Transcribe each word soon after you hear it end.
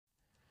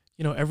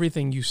You know,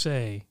 everything you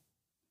say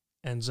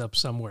ends up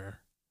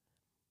somewhere.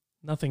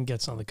 Nothing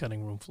gets on the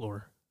cutting room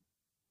floor.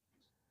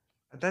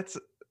 That's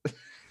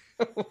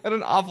what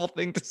an awful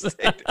thing to say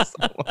to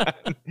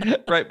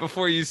someone right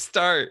before you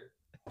start.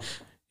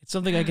 It's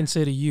something I can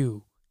say to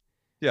you.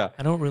 Yeah.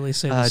 I don't really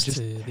say this Just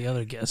to the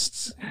other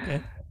guests.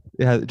 Okay.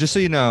 yeah, just so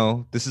you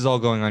know, this is all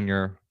going on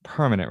your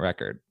permanent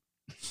record.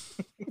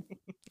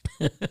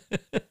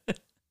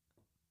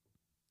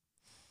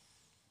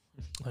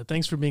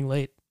 Thanks for being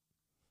late.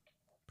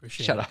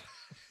 Appreciate Shut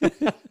it.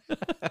 up.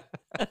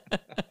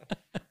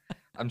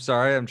 I'm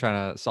sorry. I'm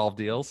trying to solve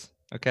deals.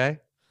 Okay.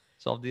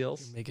 Solve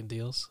deals. You're making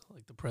deals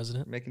like the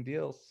president. Making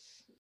deals.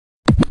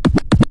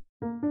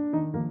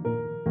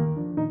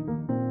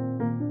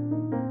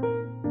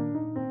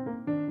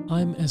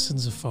 I'm Essen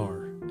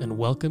Zafar, and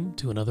welcome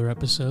to another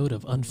episode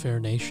of Unfair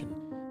Nation,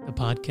 the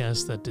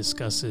podcast that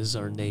discusses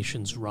our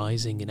nation's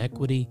rising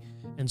inequity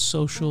and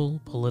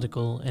social,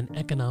 political, and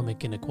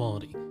economic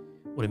inequality,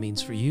 what it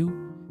means for you,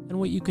 and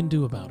what you can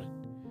do about it.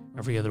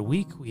 Every other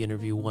week, we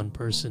interview one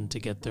person to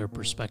get their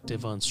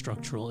perspective on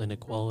structural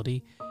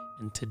inequality,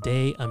 and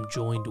today I'm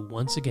joined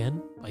once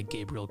again by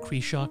Gabriel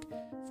Krishock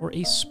for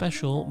a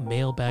special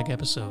mailbag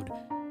episode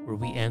where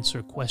we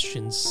answer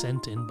questions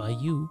sent in by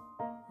you,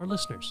 our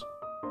listeners.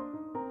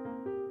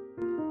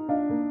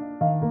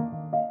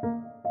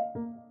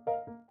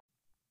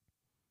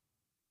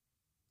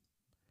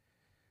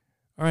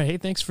 All right, hey,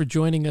 thanks for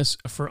joining us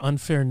for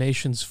Unfair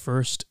Nation's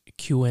first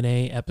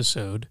Q&A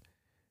episode,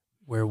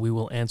 where we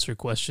will answer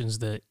questions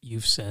that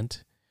you've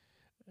sent.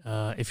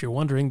 If you're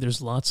wondering, there's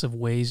lots of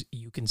ways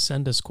you can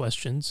send us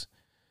questions.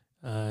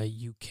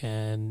 You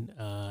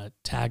can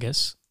tag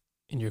us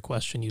in your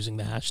question using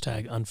the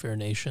hashtag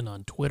UnfairNation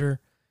on Twitter,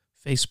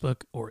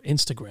 Facebook, or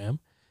Instagram.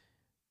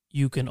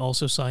 You can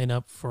also sign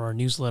up for our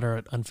newsletter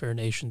at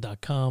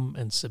unfairnation.com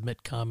and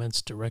submit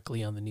comments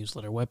directly on the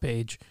newsletter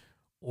webpage,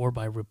 or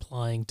by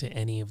replying to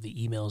any of the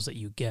emails that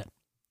you get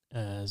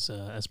as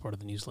part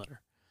of the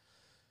newsletter.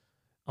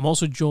 I'm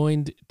also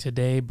joined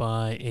today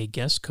by a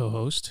guest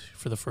co-host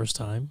for the first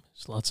time.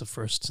 There's lots of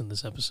firsts in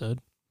this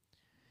episode.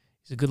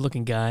 He's a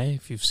good-looking guy,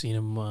 if you've seen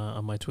him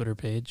on my Twitter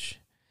page.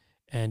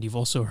 And you've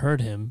also heard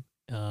him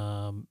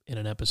in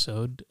an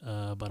episode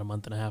about a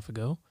month and a half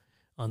ago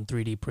on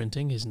 3D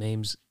printing. His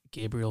name's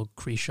Gabriel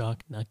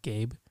Krishock, not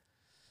Gabe.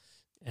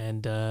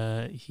 And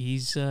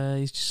he's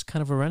just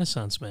kind of a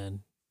Renaissance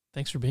man.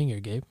 Thanks for being here,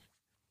 Gabe.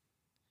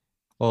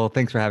 Well,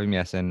 thanks for having me,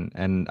 Essen.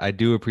 And I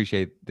do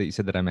appreciate that you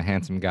said that I'm a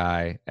handsome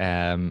guy.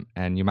 And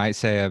you might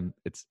say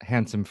it's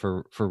handsome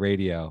for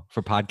radio,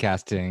 for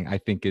podcasting, I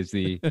think is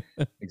the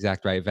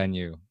exact right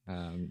venue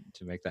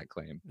to make that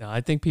claim. No,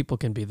 I think people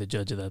can be the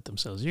judge of that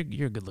themselves.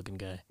 You're a good-looking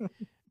guy.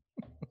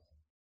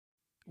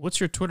 What's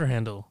your Twitter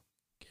handle,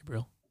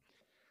 Gabriel?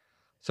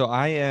 So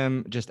I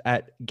am just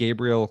at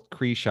Gabriel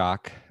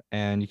Krishock.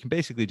 And you can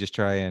basically just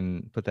try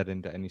and put that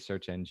into any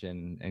search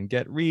engine and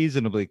get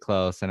reasonably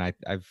close. And I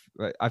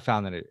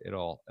found that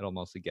it'll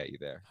mostly get you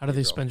there. How do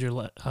they spell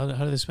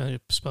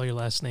your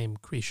last name,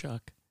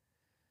 Krishock?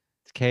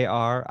 It's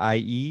Krieshok.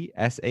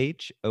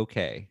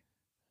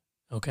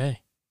 Okay.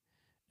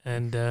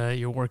 And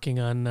you're working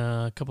on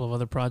a couple of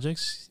other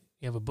projects.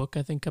 You have a book,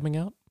 I think, coming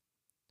out.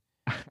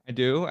 I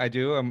do.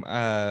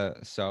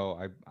 So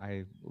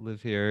I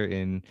live here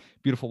in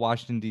beautiful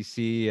Washington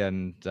D.C.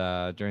 and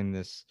during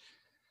this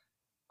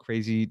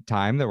crazy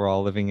time that we're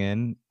all living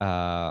in,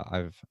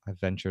 I've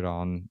ventured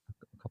on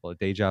a couple of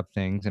day job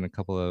things and a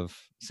couple of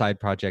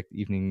side project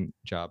evening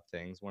job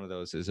things. One of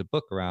those is a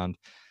book around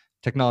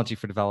technology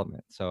for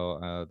development.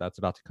 So that's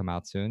about to come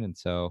out soon, and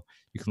so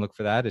you can look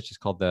for that. It's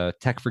just called the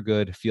Tech for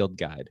Good Field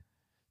Guide.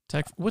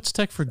 What's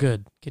Tech for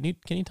Good? Can you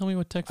tell me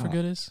what Tech for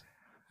Good is?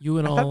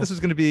 I thought this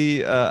was going to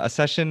be a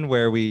session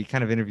where we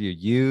kind of interview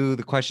you,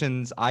 the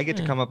questions. I get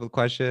to come up with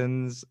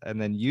questions, and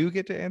then you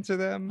get to answer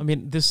them. I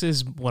mean, this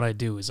is what I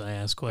do: is I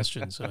ask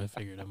questions. So I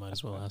figured I might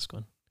as well ask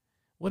one.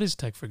 What is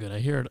Tech for Good? I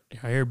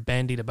hear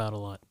bandied about a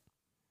lot.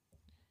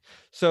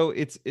 So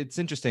it's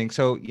interesting.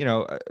 So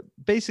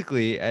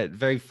basically,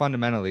 very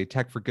fundamentally,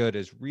 Tech for Good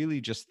is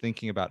really just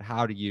thinking about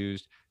how to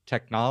use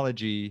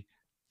technology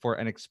for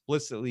an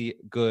explicitly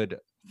good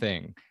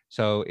thing.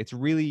 So it's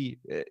really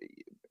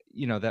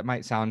that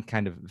might sound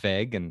kind of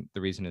vague, and the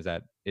reason is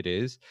that it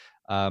is.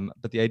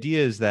 But the idea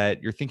is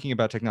that you're thinking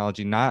about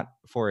technology not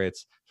for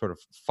its sort of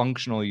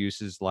functional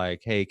uses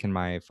like, hey, can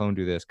my phone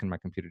do this? Can my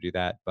computer do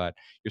that? But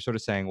you're sort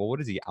of saying, well, what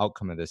is the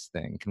outcome of this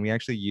thing? Can we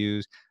actually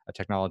use a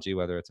technology,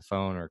 whether it's a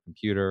phone or a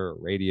computer or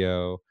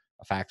radio,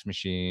 a fax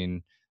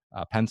machine,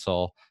 a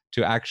pencil,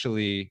 to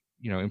actually,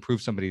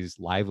 improve somebody's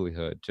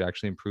livelihood, to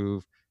actually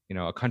improve,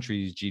 a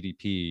country's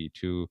GDP,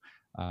 to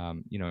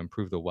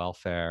improve the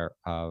welfare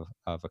of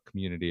a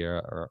community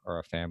or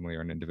a family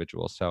or an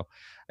individual. So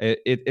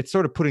it's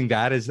sort of putting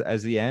that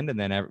as the end and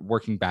then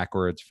working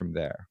backwards from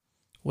there.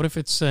 What if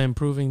it's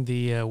improving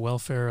the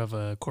welfare of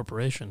a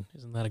corporation?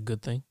 Isn't that a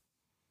good thing?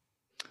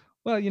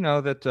 Well,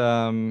 that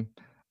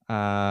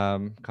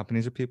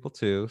companies are people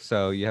too.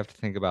 So you have to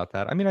think about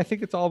that. I mean, I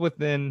think it's all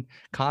within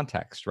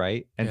context,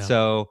 right? And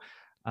so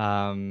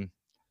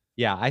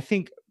Yeah, I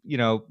think,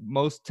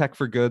 most tech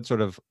for good sort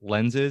of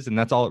lenses, and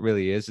that's all it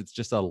really is. It's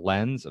just a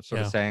lens of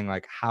sort of Yeah. saying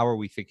like, how are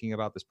we thinking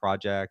about this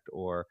project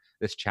or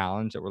this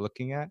challenge that we're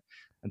looking at?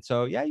 And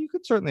so, yeah, you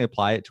could certainly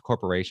apply it to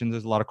corporations.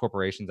 There's a lot of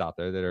corporations out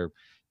there that are,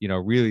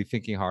 really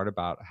thinking hard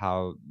about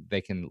how they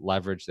can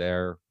leverage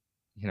their,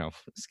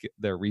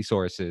 their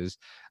resources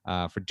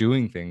for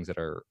doing things that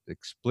are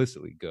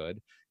explicitly good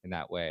in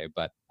that way.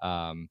 But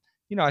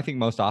I think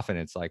most often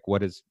it's like,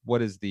 what is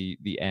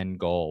the end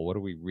goal? What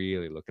are we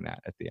really looking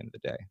at the end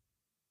of the day?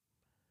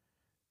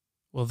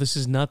 Well, this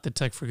is not the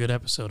Tech for Good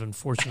episode,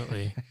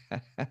 unfortunately,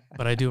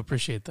 but I do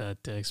appreciate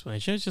that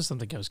explanation. It's just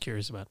something I was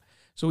curious about.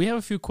 So we have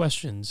a few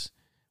questions,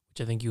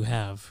 which I think you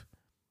have,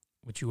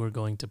 which you are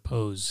going to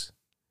pose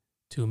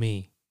to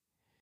me.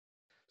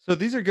 So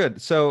these are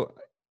good. So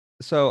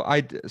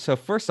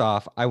first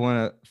off, I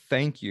want to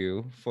thank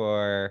you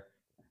for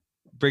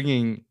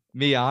bringing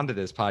me onto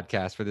this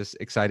podcast for this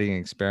exciting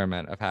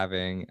experiment of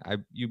having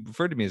you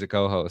referred to me as a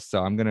co-host,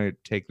 so I'm going to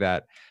take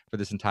that for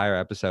this entire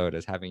episode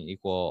as having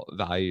equal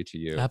value to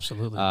you,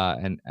 Absolutely.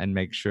 and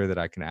make sure that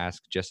I can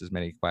ask just as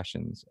many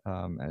questions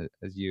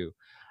as you.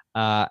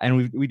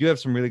 And we do have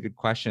some really good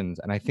questions,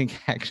 and I think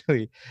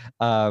actually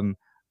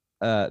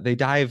they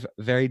dive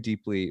very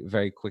deeply,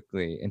 very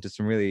quickly into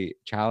some really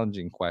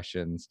challenging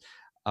questions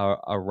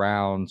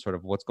around sort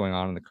of what's going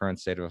on in the current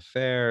state of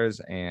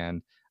affairs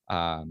and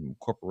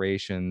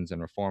corporations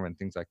and reform and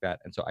things like that.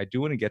 And so I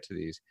do want to get to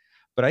these,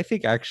 but I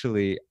think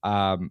actually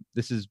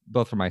this is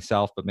both for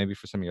myself, but maybe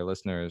for some of your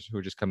listeners who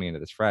are just coming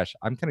into this fresh.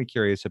 I'm kind of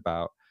curious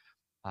about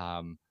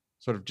um,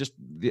 sort of just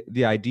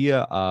the idea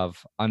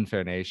of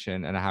unfair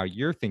nation and how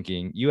you're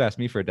thinking. You asked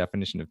me for a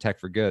definition of tech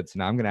for good, so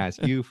now I'm going to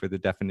ask you for the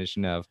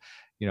definition of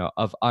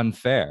of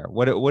unfair.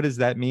 What does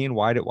that mean?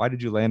 Why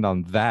did you land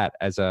on that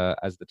as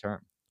the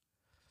term?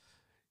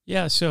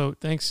 Yeah, so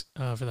thanks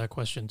for that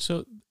question.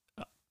 So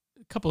a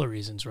couple of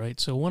reasons, right?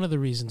 So one of the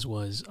reasons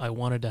was I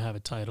wanted to have a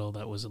title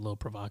that was a little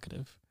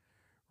provocative,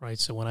 right?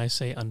 So when I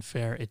say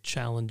unfair, it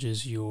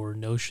challenges your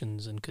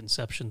notions and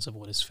conceptions of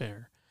what is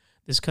fair.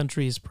 This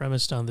country is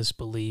premised on this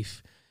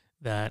belief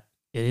that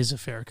it is a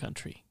fair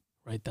country,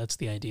 right? That's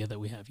the idea that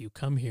we have. You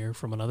come here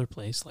from another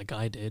place, like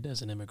I did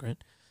as an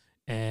immigrant,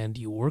 and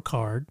you work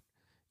hard,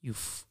 you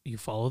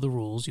follow the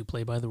rules, you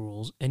play by the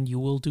rules, and you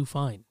will do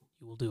fine.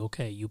 You will do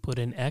okay. You put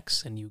in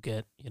X and you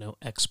get,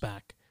 X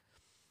back.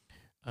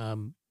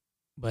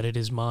 But it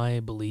is my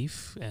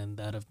belief and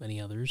that of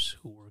many others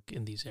who work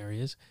in these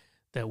areas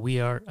that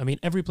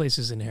every place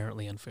is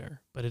inherently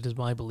unfair, but it is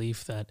my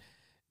belief that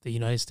the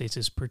United States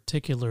is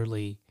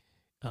particularly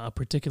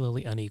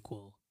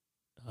unequal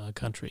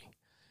country.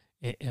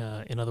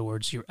 In other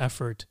words, your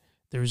effort,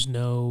 there's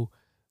no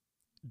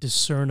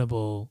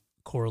discernible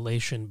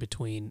correlation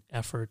between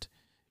effort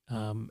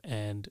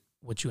and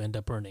what you end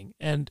up earning.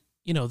 And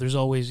there's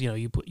always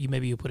you put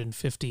in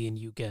 50 and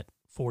you get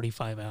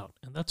 45 out,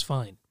 and that's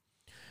fine.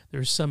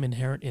 There's some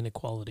inherent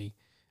inequality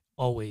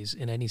always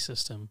in any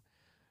system,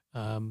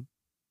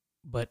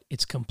 but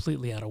it's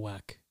completely out of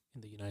whack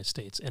in the United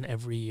States, and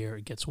every year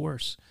it gets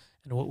worse.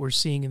 And what we're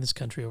seeing in this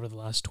country over the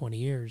last 20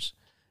 years,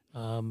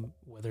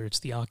 whether it's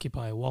the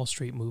Occupy Wall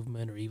Street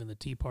movement or even the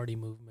Tea Party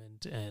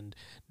movement, and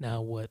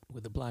now with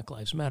the Black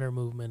Lives Matter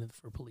movement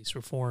for police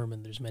reform,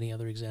 and there's many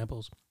other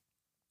examples,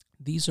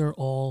 these are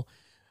all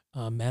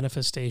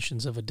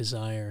manifestations of a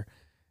desire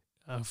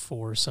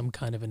for some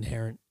kind of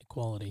inherent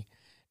equality.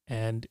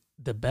 And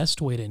the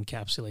best way to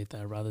encapsulate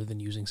that, rather than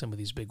using some of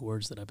these big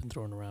words that I've been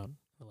throwing around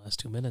the last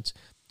 2 minutes,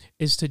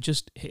 is to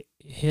just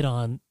hit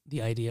on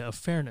the idea of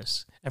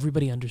fairness.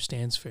 Everybody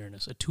understands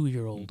fairness. A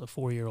 2-year-old, a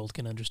 4-year-old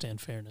can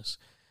understand fairness.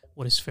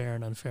 What is fair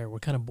and unfair? We're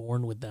kind of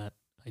born with that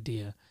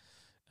idea.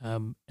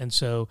 And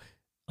so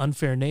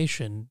Unfair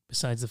Nation,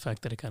 besides the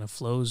fact that it kind of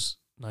flows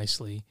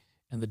nicely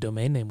and the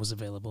domain name was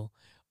available,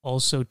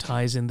 also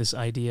ties in this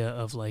idea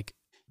of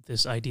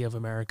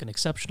American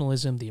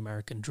exceptionalism, the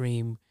American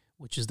dream,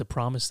 which is the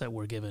promise that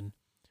we're given,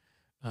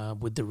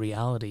 with the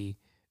reality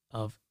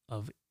of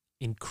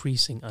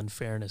increasing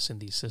unfairness in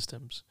these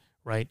systems,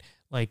 right?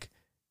 Like,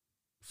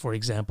 for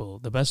example,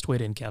 the best way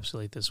to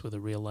encapsulate this with a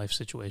real life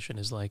situation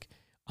is like,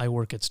 I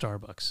work at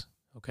Starbucks,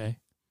 okay?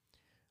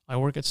 I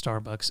work at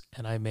Starbucks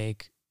and I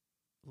make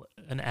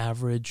an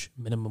average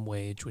minimum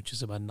wage, which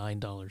is about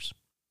 $9.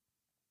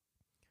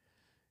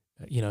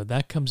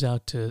 That comes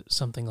out to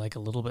something like a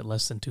little bit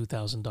less than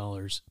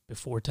 $2,000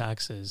 before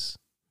taxes,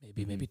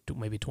 maybe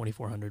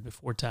 $2,400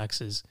 before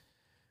taxes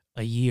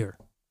a year.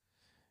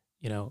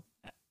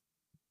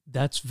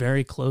 That's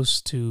very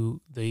close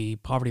to the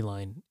poverty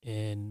line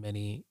in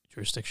many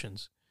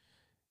jurisdictions.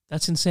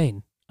 That's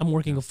insane. I'm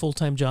working a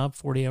full-time job,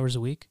 40 hours a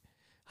week.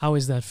 How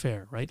is that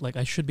fair, right? Like,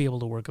 I should be able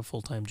to work a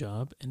full-time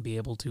job and be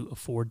able to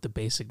afford the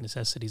basic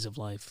necessities of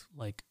life,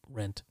 like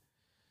rent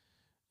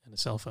and a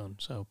cell phone.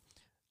 So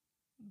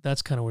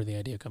that's kind of where the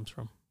idea comes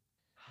from.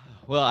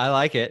 Well, I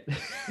like it.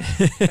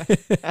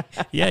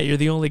 Yeah, you're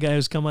the only guy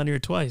who's come on here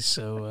twice,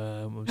 so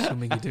I'm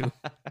assuming you do.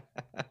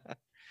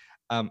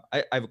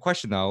 I have a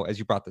question though, as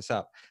you brought this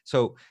up.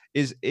 So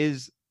is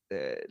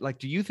like,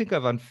 do you think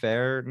of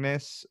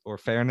unfairness or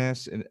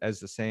fairness as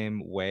the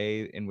same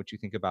way in which you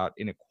think about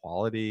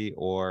inequality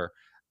or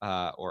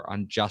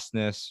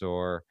unjustness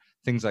or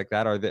things like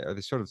that? Are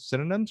they sort of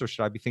synonyms, or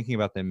should I be thinking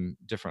about them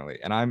differently?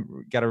 And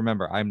I'm got to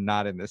remember, I'm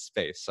not in this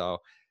space, so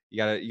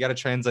you gotta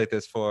translate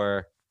this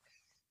for.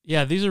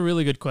 Yeah, these are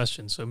really good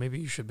questions. So maybe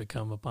you should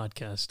become a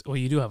podcast. Well,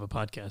 you do have a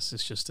podcast.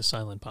 It's just a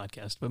silent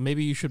podcast. But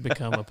maybe you should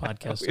become a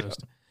podcast We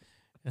host.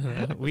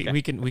 Okay.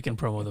 We can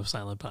promo the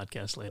silent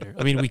podcast later.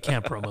 I mean, we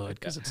can't promo it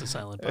because it's a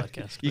silent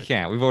podcast. You but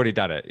can't. We've already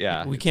done it.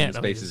 Yeah, we it's in can't. the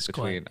I mean, spaces it's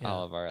between quiet. Yeah.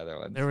 all of our other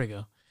ones. There we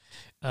go.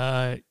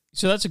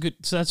 So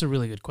that's a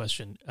really good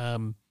question.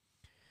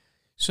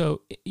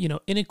 So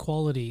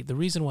inequality. The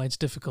reason why it's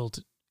difficult.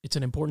 It's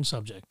an important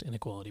subject,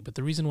 inequality. But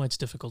the reason why it's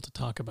difficult to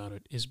talk about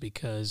it is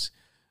because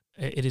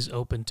it is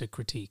open to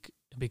critique.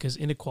 Because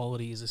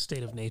inequality is a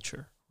state of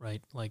nature,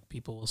 right? Like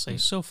people will say,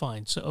 so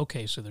fine, so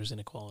okay, so there's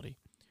inequality.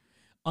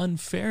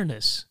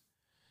 Unfairness,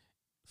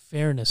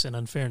 fairness and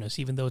unfairness,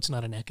 even though it's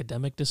not an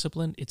academic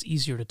discipline, it's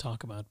easier to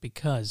talk about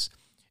because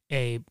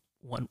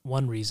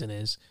one reason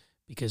is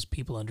because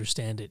people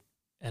understand it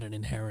at an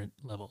inherent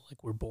level.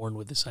 Like we're born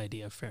with this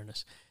idea of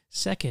fairness.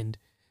 Second,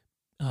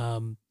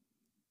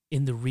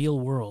 in the real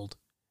world,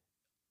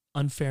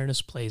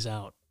 unfairness plays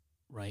out,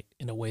 right,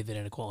 in a way that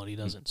inequality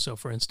doesn't. So,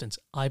 for instance,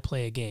 I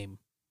play a game,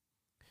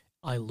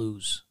 I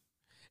lose.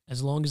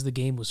 As long as the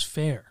game was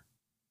fair,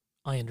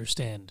 I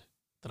understand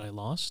that I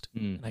lost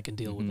and I can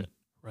deal with it,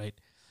 right?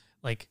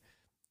 Like,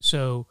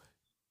 so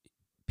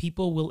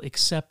people will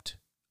accept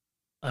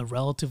a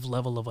relative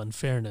level of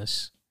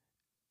unfairness,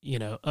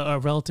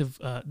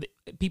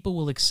 people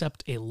will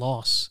accept a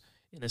loss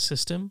in a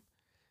system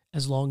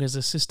as long as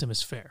the system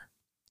is fair.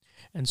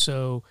 And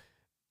so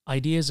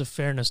ideas of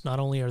fairness, not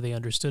only are they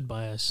understood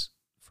by us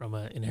from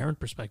an inherent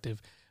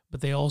perspective,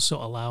 but they also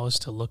allow us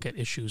to look at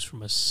issues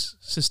from a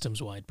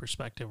systems-wide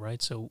perspective,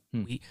 right? So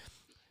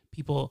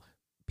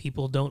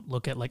people don't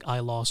look at like I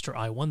lost or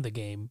I won the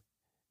game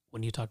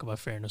when you talk about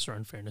fairness or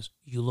unfairness.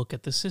 You look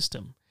at the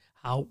system.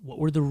 What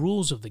were the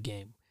rules of the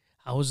game?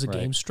 How is the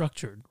game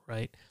structured,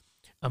 right?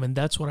 I mean,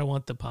 that's what I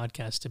want the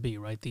podcast to be,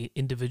 right? The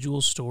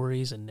individual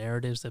stories and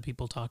narratives that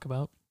people talk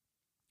about.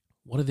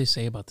 What do they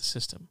say about the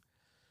system?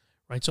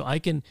 Right? So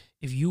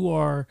if you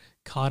are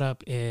caught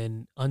up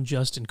in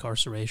unjust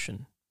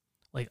incarceration,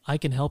 like I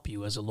can help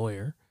you as a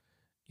lawyer,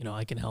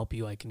 I can help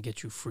you, I can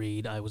get you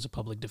freed. I was a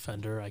public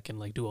defender. I can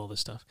like do all this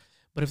stuff.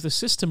 But if the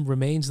system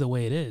remains the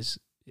way it is,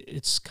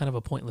 it's kind of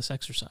a pointless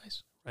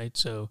exercise, right?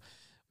 So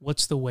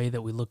what's the way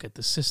that we look at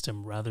the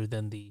system rather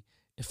than the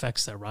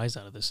effects that rise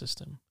out of the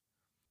system?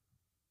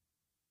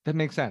 That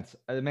makes sense.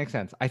 It makes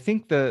sense. I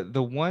think the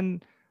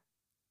one,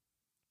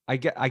 I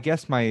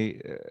guess my,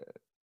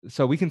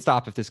 so we can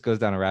stop if this goes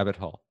down a rabbit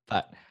hole,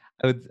 but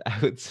I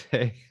would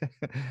say,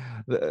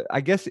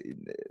 I guess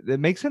it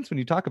makes sense when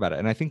you talk about it,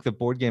 and I think the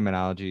board game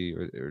analogy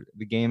or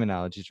the game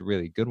analogy is a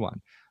really good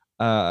one.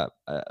 But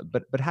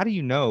how do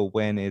you know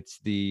when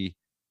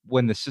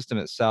when the system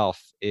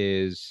itself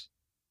is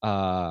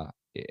unfair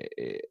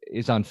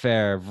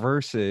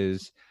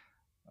versus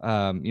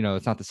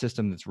it's not the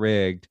system that's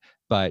rigged,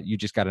 but you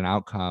just got an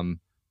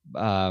outcome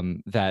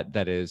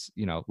that is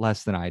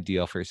less than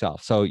ideal for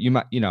yourself. So you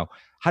might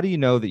how do you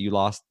know that you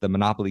lost the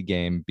Monopoly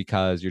game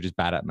because you're just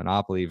bad at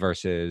Monopoly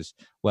versus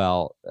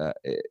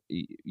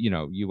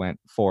you went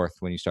fourth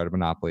when you started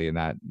Monopoly, and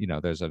that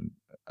there's an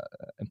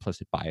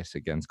implicit bias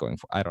against going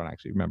for. I don't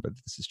actually remember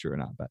if this is true or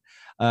not, but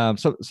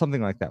so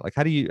something like that. Like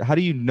how do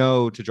you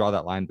know to draw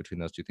that line between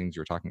those two things you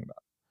were talking about?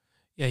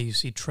 Yeah, you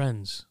see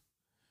trends.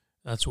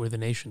 That's where the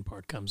nation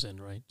part comes in,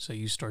 right? So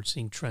you start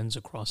seeing trends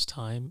across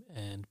time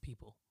and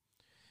people.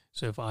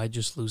 So if I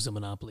just lose the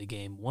Monopoly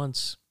game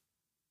once,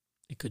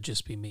 it could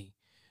just be me.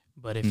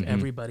 But if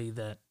everybody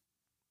that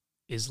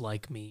is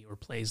like me or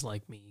plays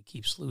like me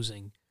keeps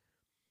losing,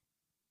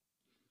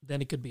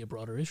 then it could be a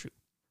broader issue.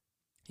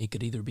 It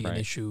could either be an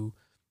issue,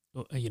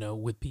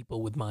 with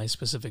people with my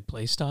specific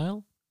play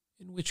style,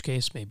 in which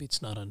case maybe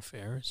it's not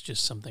unfair. It's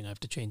just something I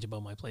have to change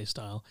about my play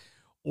style.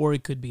 Or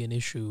it could be an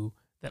issue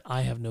that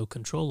I have no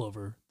control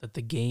over, that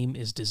the game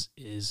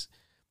is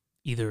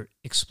either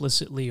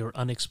explicitly or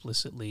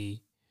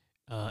unexplicitly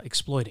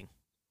exploiting,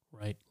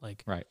 right?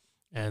 Right.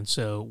 And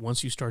so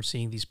once you start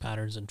seeing these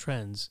patterns and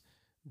trends,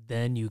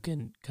 then you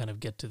can kind of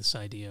get to this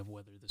idea of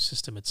whether the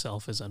system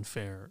itself is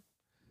unfair.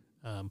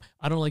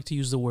 I don't like to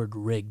use the word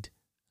rigged.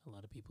 A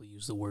lot of people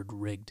use the word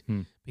rigged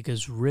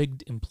because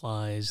rigged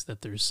implies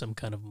that there's some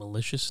kind of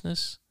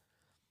maliciousness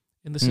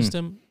in the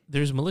system.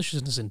 There's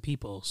maliciousness in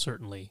people,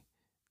 certainly,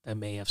 that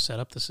may have set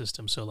up the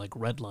system. So like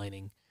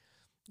redlining,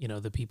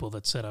 the people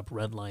that set up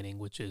redlining,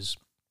 which is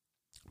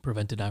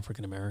prevented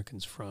African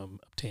Americans from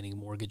obtaining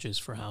mortgages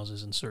for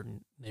houses in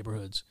certain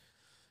neighborhoods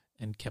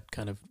and kept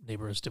kind of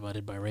neighborhoods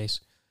divided by race.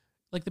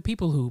 Like the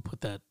people who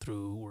put that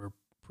through were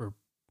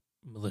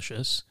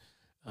malicious,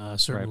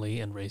 certainly,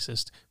 and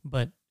racist,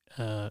 but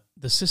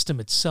the system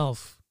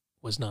itself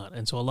was not.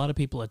 And so a lot of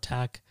people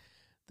attack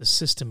the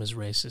system as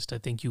racist. I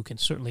think you can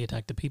certainly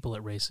attack the people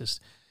at racist.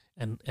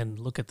 and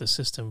look at the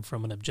system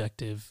from an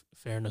objective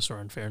fairness or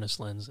unfairness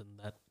lens, and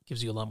that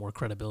gives you a lot more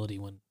credibility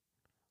when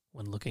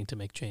looking to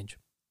make change.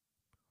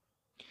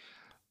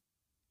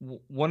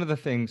 One of the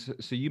things,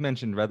 so you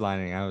mentioned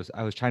redlining.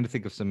 I was trying to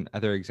think of some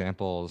other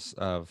examples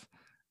of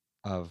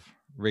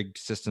rigged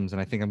systems,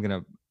 and I think I'm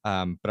gonna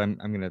but I'm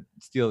gonna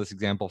steal this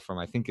example from,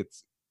 I think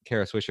it's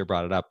Kara Swisher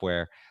brought it up,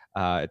 where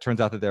it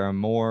turns out that there are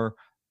more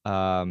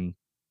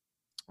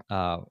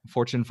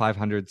Fortune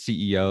 500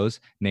 CEOs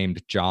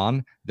named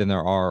John than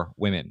there are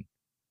women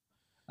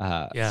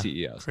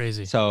CEOs.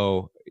 Crazy.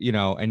 So,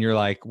 and you're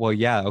like, well,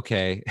 yeah,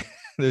 okay,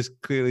 there's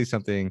clearly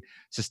something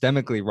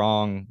systemically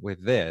wrong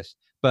with this,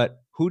 but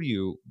who do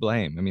you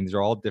blame? I mean, these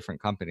are all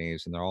different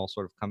companies and they're all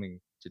sort of coming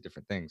to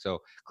different things. So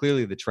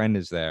clearly the trend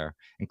is there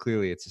and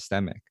clearly it's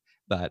systemic,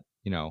 but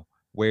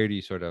where do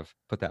you sort of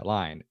put that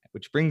line?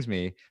 Which brings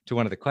me to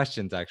one of the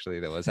questions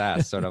actually that was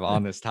asked sort of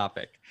on this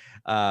topic.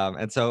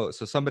 And so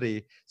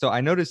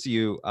I noticed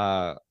you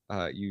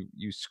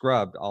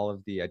scrubbed all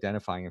of the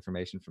identifying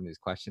information from these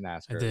question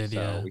askers. I did,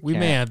 so yeah. We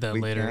may add that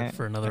later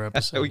for another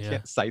episode. We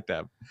can't cite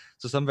them.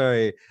 So some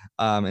very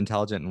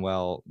intelligent and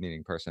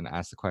well-meaning person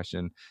asked the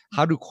question,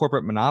 how do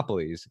corporate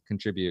monopolies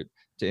contribute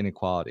to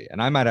inequality?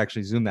 And I might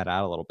actually zoom that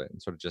out a little bit and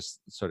sort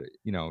of,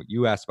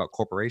 you asked about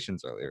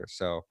corporations earlier.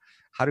 So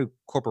how do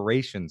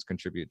corporations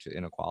contribute to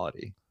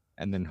inequality?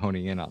 And then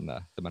honing in on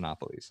the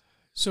monopolies.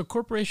 So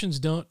corporations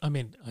don't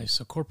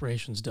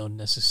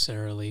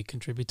necessarily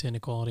contribute to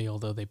inequality,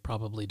 although they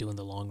probably do in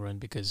the long run,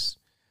 because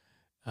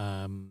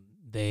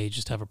they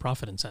just have a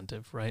profit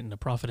incentive, right? And a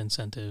profit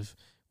incentive,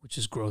 which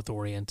is growth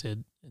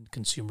oriented and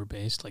consumer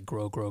based, like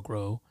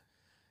grow,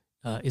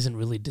 isn't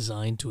really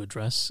designed to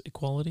address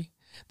equality.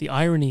 The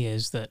irony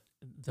is that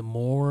the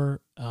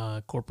more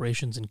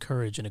corporations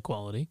encourage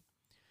inequality,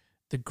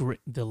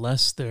 the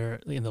less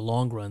they're, in the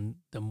long run,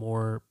 the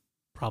more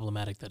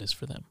problematic that is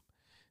for them.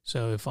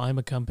 So if I'm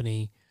a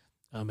company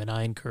and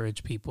I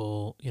encourage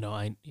people,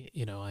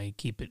 I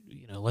keep it,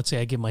 let's say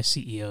I give my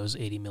CEOs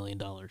 $80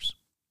 million,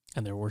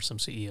 and there were some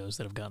CEOs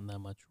that have gotten that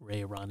much.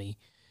 Ray Irani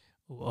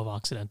of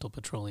Occidental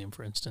Petroleum,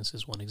 for instance,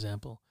 is one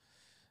example.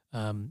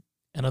 And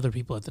other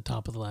people at the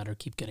top of the ladder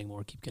keep getting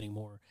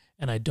more.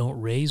 And I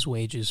don't raise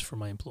wages for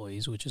my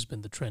employees, which has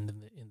been the trend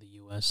in the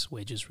U.S.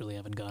 Wages really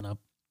haven't gone up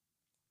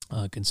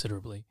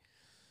considerably.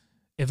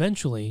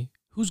 Eventually,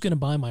 who's going to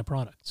buy my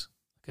products?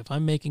 If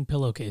I'm making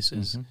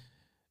pillowcases,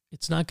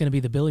 it's not going to be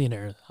the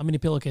billionaire. How many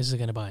pillowcases are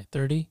going to buy?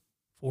 30,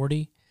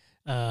 40?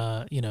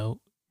 I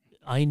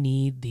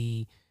need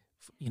the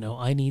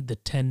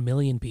 10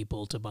 million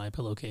people to buy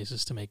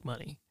pillowcases to make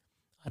money.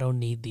 I don't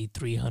need the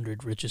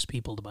 300 richest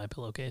people to buy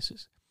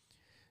pillowcases.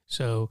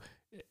 So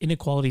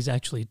inequality is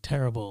actually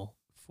terrible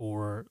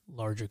for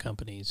larger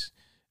companies.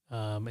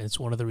 And it's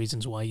one of the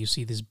reasons why you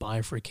see this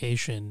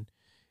bifurcation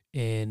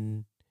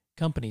in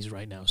companies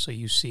right now. So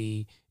you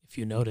see, if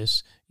you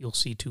notice, you'll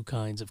see two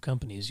kinds of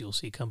companies. You'll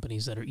see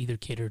companies that are either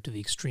catered to the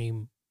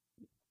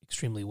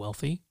extremely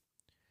wealthy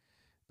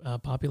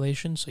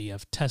population. So you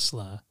have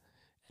Tesla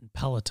and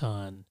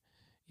Peloton.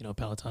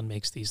 Peloton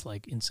makes these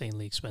like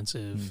insanely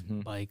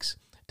expensive bikes.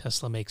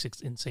 Tesla makes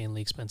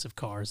insanely expensive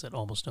cars that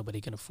almost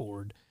nobody can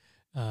afford.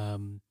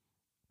 And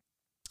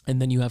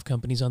then you have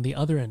companies on the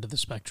other end of the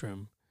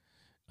spectrum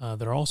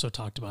that are also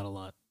talked about a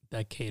lot,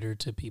 that cater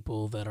to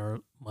people that are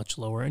much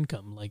lower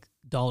income, like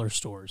dollar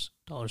stores.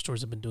 Dollar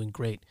stores have been doing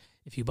great.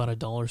 If you bought a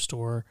dollar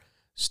store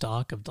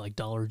stock of like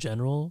Dollar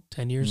General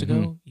 10 years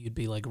ago, you'd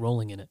be like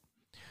rolling in it.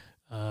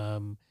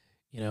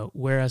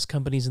 Whereas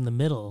companies in the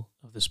middle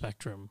of the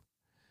spectrum,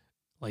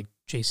 like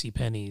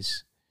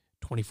JCPenney's,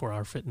 24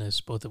 Hour Fitness,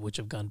 both of which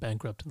have gone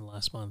bankrupt in the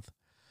last month,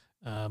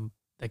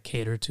 that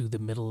cater to the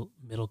middle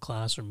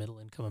class or middle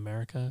income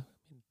America.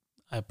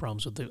 I have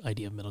problems with the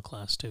idea of middle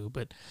class too,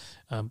 but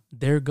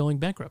they're going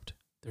bankrupt.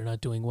 They're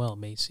not doing well.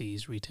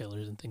 Macy's,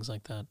 retailers, and things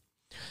like that.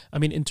 I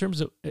mean, in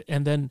terms of,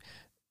 and then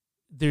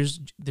there's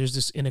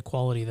this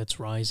inequality that's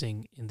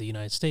rising in the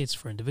United States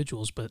for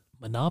individuals, but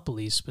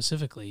monopolies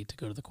specifically, to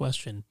go to the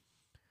question,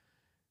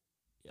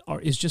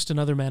 is just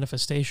another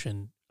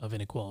manifestation of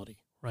inequality,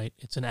 right?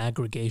 It's an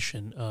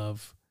aggregation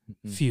of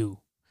few,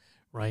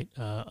 right?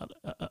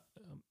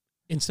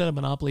 Instead of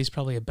monopoly is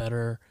probably a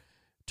better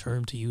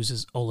term to use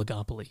is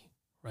oligopoly,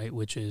 right?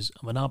 Which is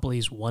a monopoly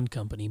is one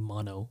company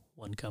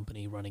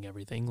running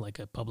everything, like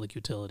a public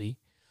utility.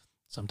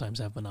 Sometimes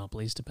have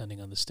monopolies depending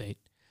on the state.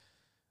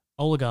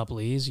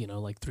 Oligopoly is,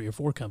 like 3 or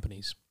 4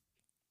 companies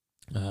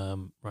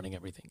running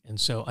everything. And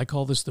so I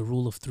call this the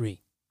rule of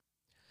 3.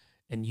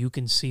 And you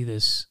can see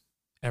this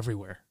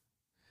everywhere.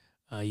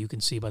 You can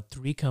see about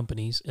 3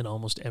 companies in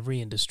almost every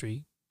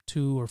industry,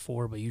 2 or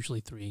 4, but usually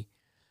 3,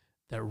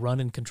 that run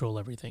and control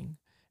everything.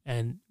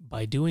 And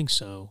by doing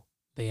so,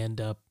 they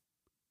end up,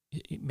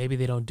 maybe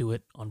they don't do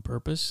it on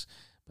purpose,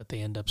 but they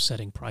end up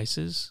setting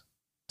prices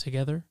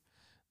together.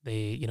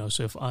 They,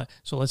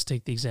 so let's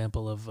take the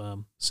example of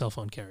cell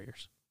phone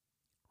carriers,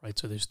 right?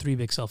 So there's 3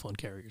 big cell phone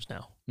carriers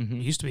now. It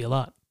used to be a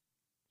lot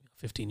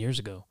 15 years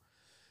ago,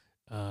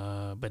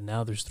 but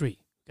now there's 3.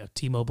 We got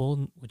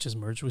T-Mobile, which is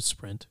merged with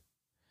Sprint.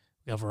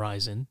 We got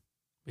Verizon.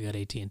 We we got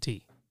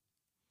AT&T.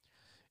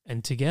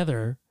 And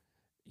together,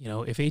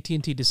 if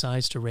AT&T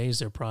decides to raise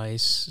their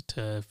price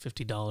to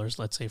 $50,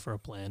 let's say for a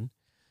plan,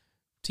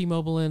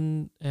 T-Mobile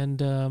and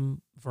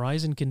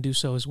Verizon can do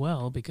so as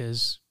well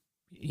because,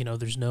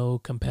 there's no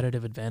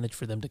competitive advantage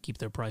for them to keep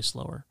their price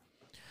lower.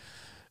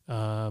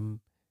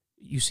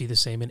 You see the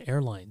same in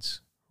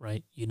airlines,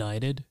 right?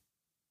 United,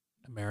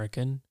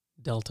 American,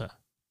 Delta.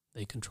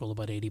 They control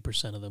about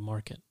 80% of the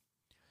market.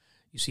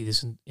 You see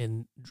this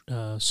in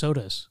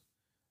sodas,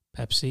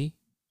 Pepsi,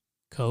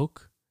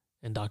 Coke,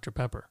 and Dr.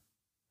 Pepper.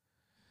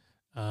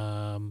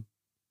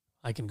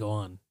 I can go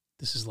on.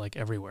 This is like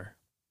everywhere.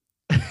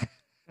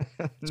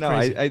 No,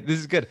 I this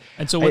is good.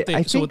 And so what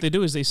they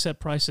do is they set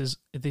prices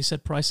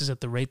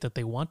at the rate that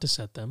they want to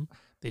set them.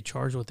 They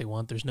charge what they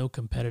want. There's no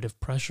competitive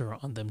pressure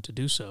on them to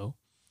do so.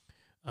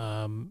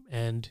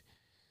 And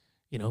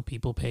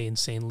people pay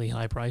insanely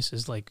high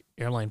prices, like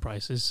airline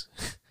prices,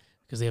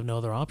 because they have no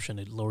other option.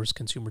 It lowers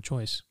consumer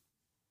choice.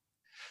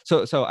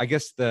 So I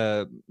guess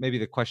maybe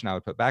the question I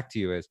would put back to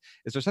you is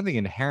there something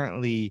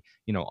inherently,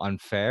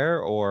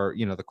 unfair, or,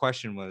 the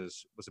question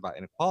was about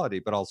inequality,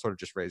 but I'll sort of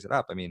just raise it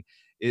up. I mean,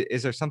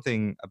 is there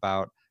something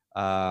about,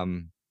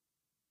 the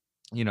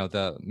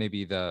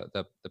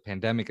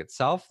pandemic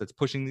itself that's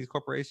pushing these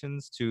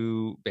corporations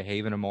to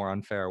behave in a more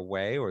unfair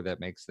way, or that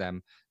makes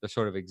them, their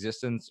sort of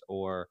existence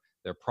or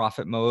their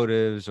profit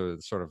motives or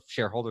the sort of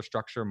shareholder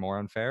structure more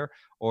unfair?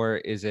 Or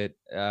is it,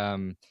 are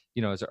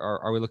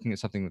we looking at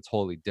something that's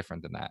wholly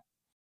different than that?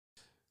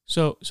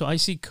 So I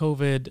see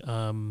COVID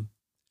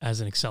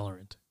as an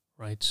accelerant,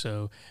 right?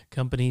 So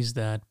companies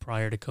that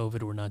prior to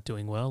COVID were not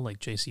doing well, like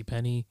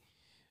JCPenney,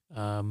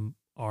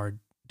 are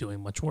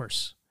doing much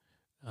worse.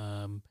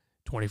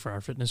 24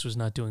 Hour Fitness was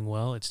not doing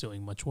well. It's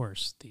doing much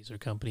worse. These are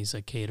companies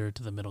that cater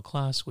to the middle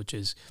class, which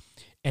is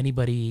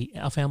anybody,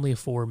 a family of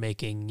four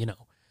making,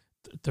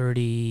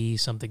 30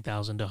 something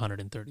thousand to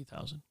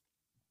 130,000.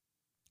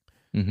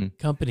 Mm-hmm.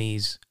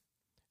 Companies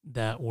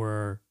that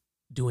were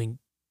doing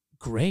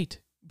great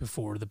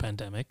before the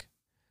pandemic,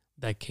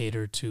 that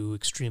cater to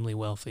extremely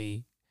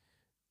wealthy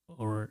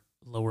or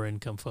lower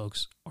income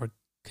folks, are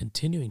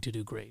continuing to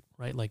do great,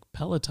 right? Like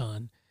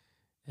Peloton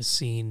has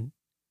seen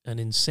an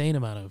insane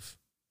amount of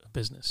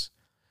business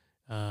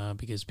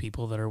because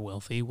people that are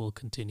wealthy will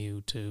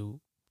continue to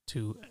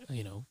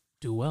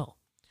do well.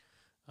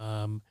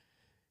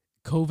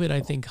 COVID, I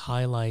think,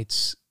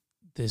 highlights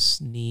this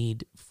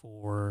need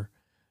for,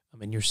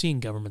 you're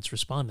seeing governments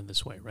respond in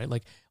this way, right?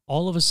 Like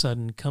all of a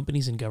sudden,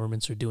 companies and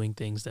governments are doing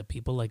things that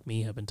people like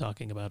me have been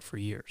talking about for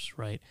years,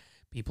 right?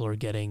 People are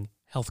getting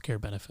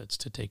healthcare benefits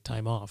to take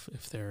time off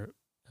if they're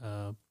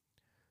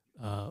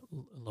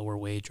lower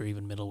wage or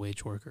even middle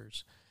wage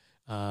workers.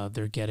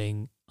 They're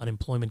getting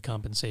unemployment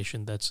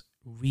compensation that's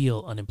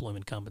real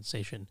unemployment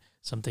compensation,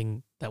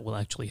 something that will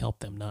actually help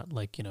them, not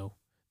like,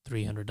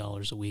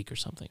 $300 a week or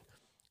something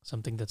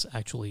that's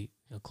actually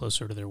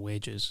closer to their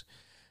wages.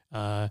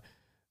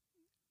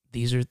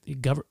 These are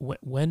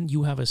when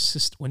you have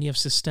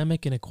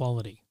systemic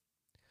inequality,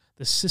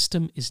 the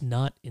system is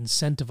not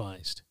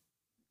incentivized.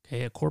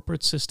 Okay, a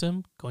corporate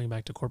system, going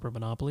back to corporate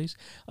monopolies,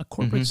 a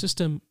corporate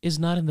system is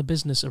not in the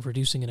business of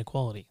reducing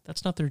inequality.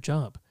 That's not their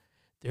job.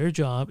 Their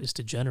job is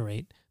to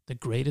generate the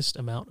greatest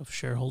amount of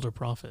shareholder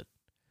profit.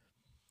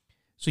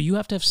 So you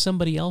have to have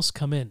somebody else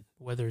come in,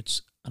 whether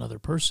it's another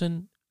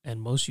person and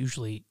most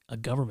usually a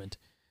government,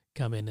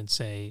 come in and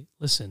say,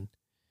 listen,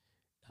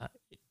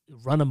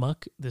 run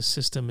amok. This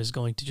system is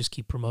going to just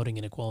keep promoting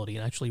inequality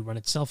and actually run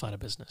itself out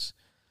of business.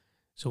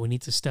 So we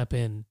need to step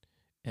in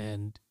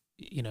and,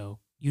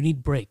 you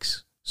need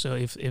brakes. So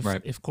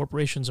if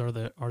corporations are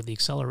the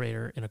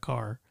accelerator in a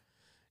car,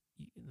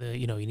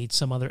 you need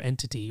some other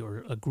entity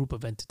or a group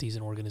of entities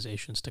and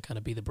organizations to kind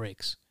of be the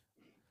brakes.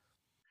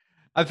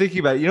 I'm thinking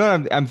about,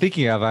 what I'm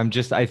thinking of. I'm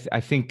just, I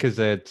think because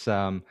it's,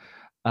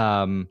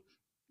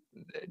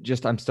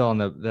 just I'm still on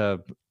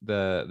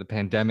the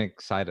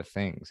pandemic side of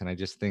things, and I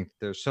just think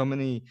there's so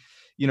many,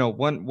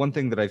 one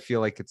thing that I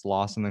feel like it's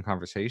lost in the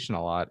conversation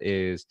a lot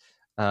is,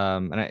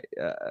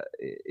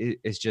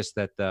 it's just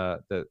that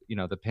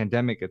the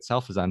pandemic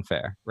itself is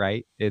unfair,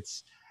 right?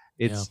 It's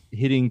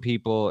hitting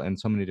people in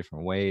so many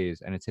different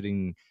ways, and it's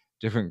hitting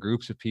different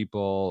groups of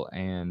people,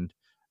 and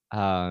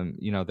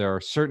there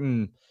are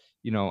certain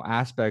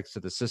aspects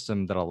of the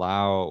system that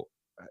allow,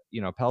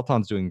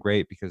 Peloton's doing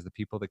great because the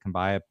people that can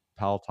buy a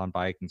Peloton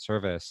bike and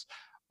service,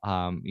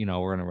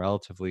 we're in a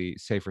relatively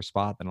safer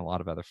spot than a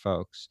lot of other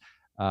folks.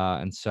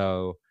 And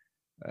so,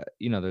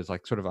 there's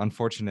like sort of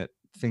unfortunate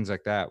things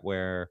like that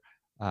where,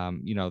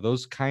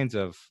 those kinds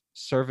of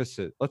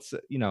services,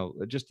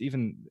 just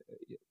even,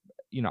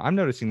 I'm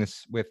noticing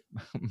this with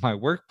my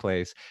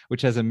workplace,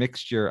 which has a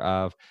mixture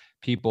of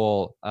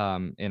people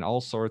in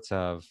all sorts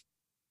of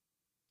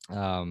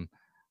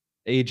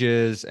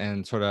ages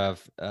and sort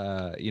of,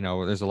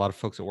 there's a lot of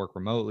folks that work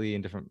remotely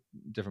in different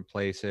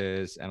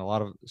places, and a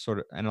lot of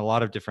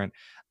different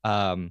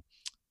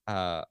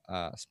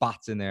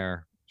spots in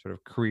their sort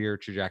of career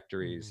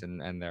trajectories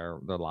and their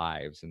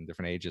lives and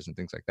different ages and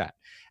things like that.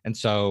 And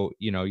so,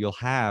 you'll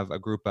have a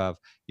group of,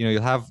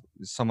 you'll have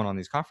someone on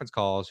these conference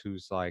calls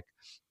who's like,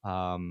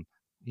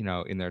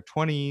 in their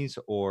 20s,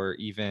 or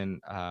even,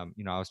 I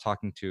was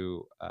talking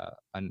to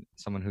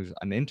someone who's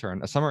an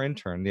intern, a summer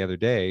intern the other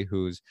day,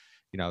 who's,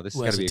 this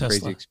has Who got has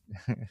to a be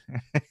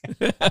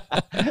a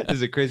Tesla? this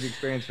is a crazy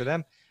experience for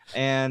them.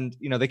 And,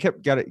 they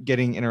kept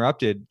getting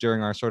interrupted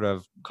during our sort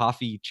of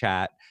coffee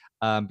chat,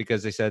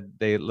 because they said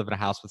they live in a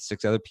house with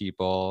 6 other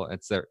people.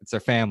 It's their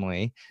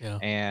family. Yeah.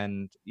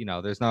 And,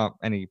 there's not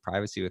any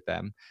privacy with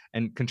them.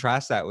 And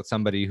contrast that with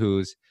somebody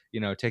who's,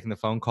 taking the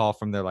phone call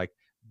from their like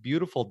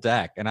beautiful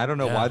deck. And I don't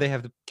know why Yeah. they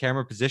have the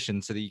camera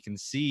positioned so that you can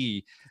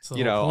see, That's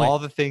the whole all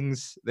point. the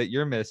things that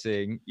you're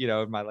missing,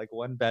 in my like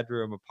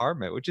 1-bedroom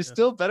apartment, which is Yeah.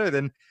 still better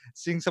than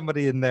seeing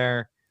somebody in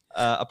their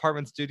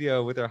apartment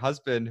studio with their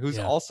husband who's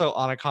Yeah. also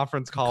on a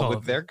conference call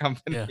with their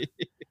company. Yeah.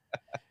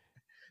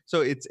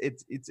 So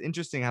it's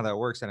interesting how that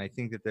works. And I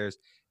think that there's,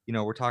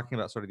 we're talking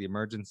about sort of the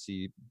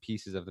emergency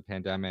pieces of the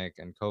pandemic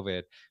and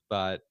COVID,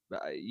 but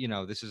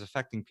this is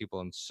affecting people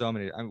in so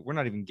many. We're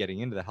not even getting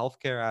into the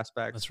healthcare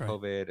aspects That's of right.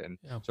 COVID, and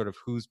Yeah. sort of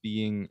who's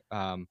being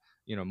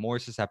more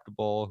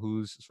susceptible,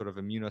 who's sort of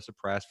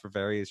immunosuppressed for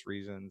various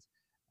reasons.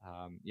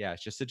 Yeah,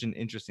 it's just such an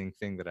interesting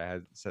thing that I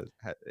had said.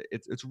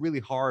 It's really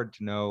hard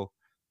to know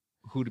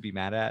who to be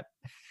mad at.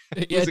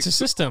 Yeah, it's a Who's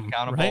system, right?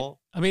 accountable.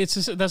 I mean,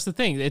 that's the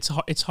thing.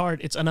 It's hard.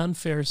 It's an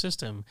unfair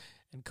system.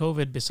 And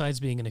COVID, besides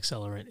being an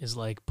accelerant, is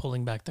like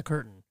pulling back the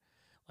curtain.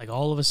 Like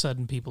all of a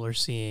sudden, people are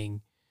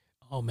seeing,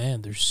 oh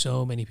man, there's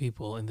so many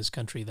people in this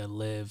country that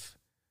live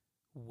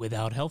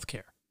without health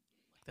care.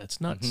 Like, that's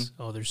nuts.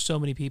 Oh, there's so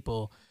many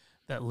people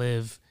that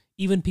live,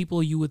 even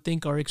people you would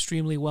think are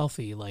extremely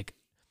wealthy. Like,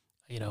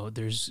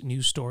 there's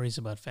news stories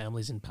about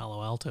families in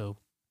Palo Alto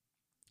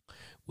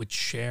which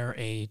share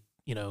a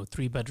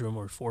 3-bedroom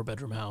or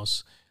 4-bedroom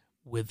house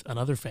with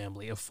another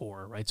family of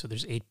 4, right? So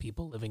there's 8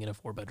 people living in a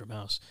 4-bedroom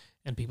house,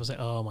 and people say,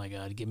 "Oh my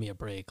God, give me a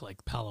break!"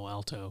 Like Palo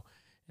Alto,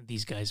 and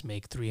these guys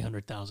make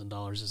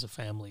 $300,000 as a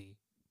family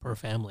per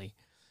family,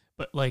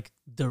 but like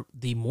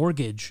the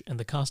mortgage and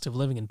the cost of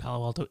living in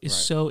Palo Alto is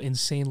so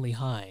insanely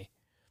high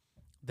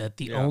that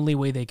the only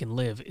way they can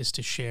live is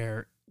to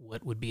share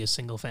what would be a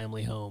single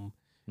family home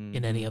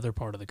in any other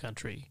part of the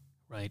country,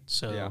 right?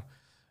 So.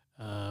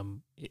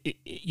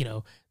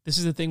 This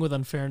is the thing with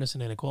unfairness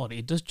and inequality.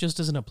 It just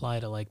doesn't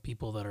apply to like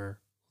people that are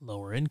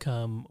lower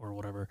income or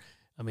whatever.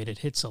 I mean, it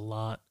hits a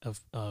lot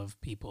of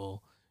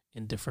people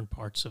in different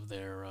parts of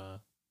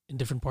in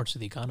different parts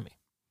of the economy.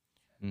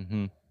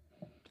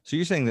 So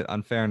you're saying that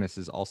unfairness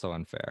is also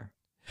unfair?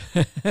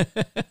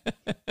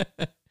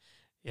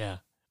 Yeah,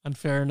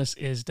 unfairness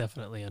is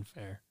definitely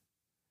unfair.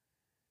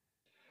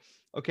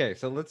 Okay,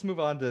 so let's move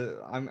on to.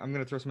 I'm going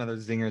to throw some other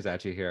zingers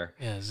at you here.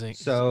 Yeah,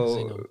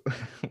 So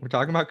we're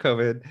talking about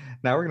COVID.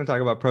 Now we're going to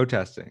talk about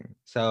protesting.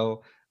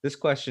 So this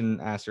question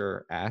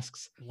asker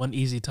asks. One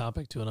easy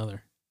topic to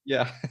another.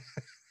 Yeah,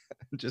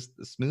 just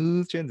a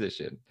smooth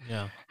transition.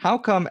 Yeah. How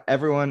come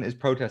everyone is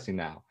protesting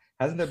now?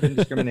 Hasn't there been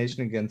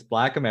discrimination against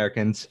Black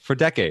Americans for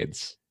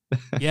decades?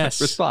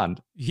 Yes.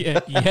 Respond. Yeah.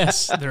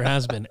 Yes, there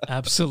has been.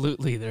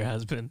 Absolutely, there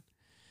has been.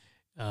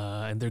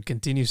 And there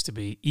continues to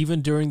be,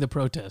 even during the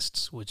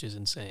protests, which is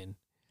insane.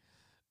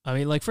 I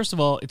mean, like, first of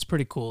all, it's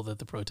pretty cool that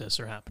the protests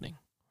are happening,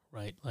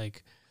 right?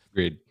 Like,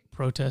 agreed.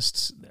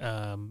 Protests,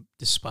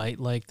 despite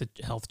like the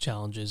health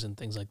challenges and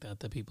things like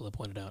that people have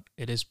pointed out,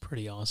 it is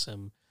pretty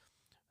awesome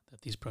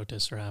that these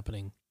protests are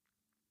happening.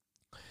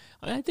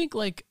 I think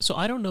so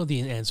I don't know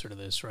the answer to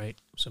this, right?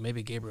 So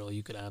maybe Gabriel,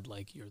 you could add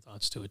like your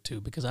thoughts to it too,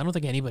 because I don't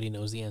think anybody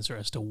knows the answer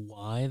as to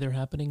why they're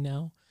happening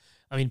now.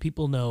 I mean,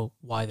 people know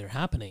why they're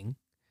happening.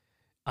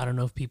 I don't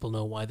know if people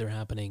know why they're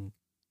happening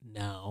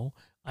now.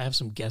 I have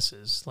some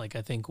guesses. Like,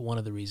 I think one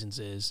of the reasons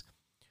is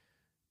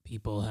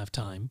people have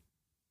time,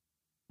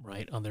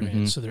 right, on their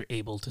hands. So they're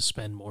able to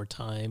spend more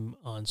time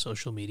on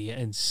social media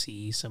and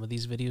see some of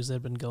these videos that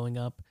have been going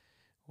up,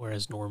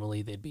 whereas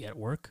normally they'd be at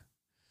work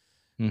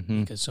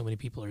because so many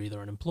people are either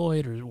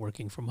unemployed or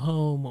working from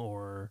home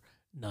or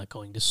not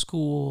going to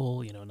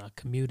school, not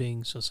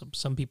commuting. So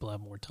some people have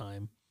more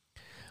time.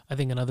 I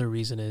think another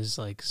reason is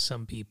like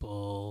some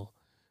people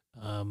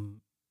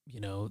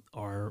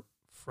are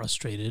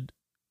frustrated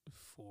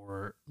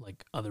for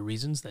like other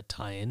reasons that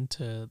tie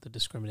into the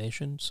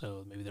discrimination.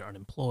 So maybe they're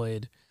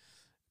unemployed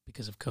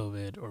because of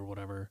COVID or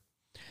whatever.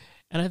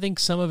 And I think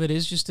some of it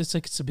is just,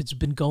 it's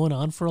been going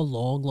on for a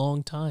long,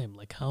 long time.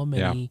 Like, how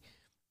many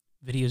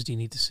videos do you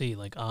need to see?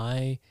 Like,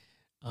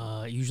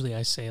 usually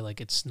I say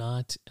like, it's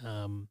not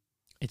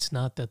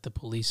that the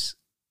police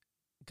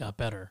got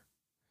better.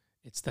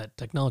 It's that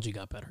technology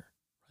got better.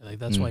 Like,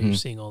 that's why you're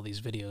seeing all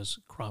these videos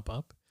crop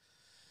up.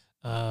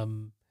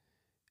 And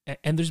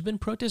there's been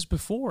protests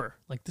before.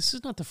 Like, this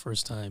is not the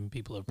first time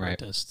people have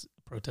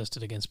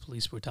protested against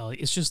police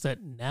brutality. It's just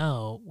that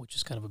now, which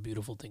is kind of a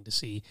beautiful thing to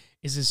see,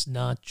 is this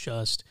not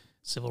just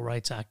civil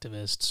rights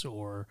activists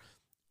or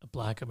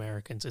Black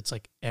Americans. It's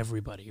like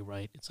everybody,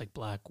 right? It's like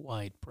black,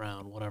 white,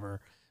 brown,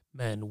 whatever,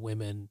 men,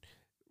 women,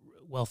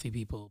 wealthy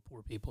people,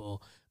 poor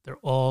people, they're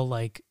all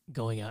like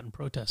going out and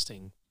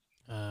protesting.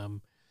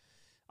 Um,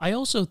 I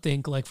also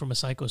think, like, from a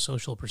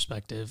psychosocial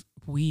perspective,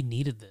 we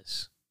needed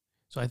this.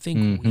 So I think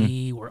Mm-hmm.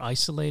 we were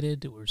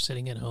isolated, we were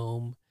sitting at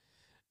home,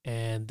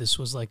 and this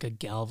was like a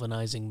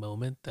galvanizing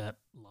moment that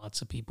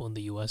lots of people in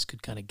the US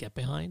could kind of get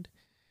behind.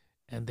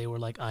 And they were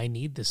like, I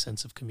need this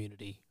sense of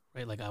community,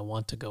 right? Like, I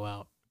want to go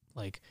out.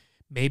 Like,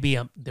 maybe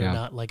they're Yeah.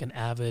 not like an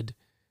avid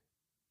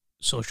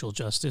social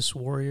justice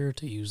warrior,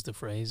 to use the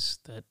phrase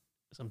that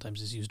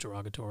sometimes is used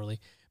derogatorily,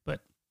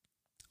 but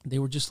they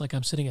were just like,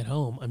 I'm sitting at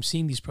home, I'm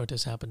seeing these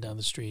protests happen down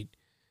the street,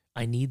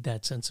 I need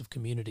that sense of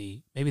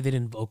community. Maybe they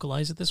didn't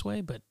vocalize it this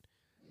way, but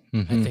I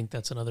Mm-hmm. think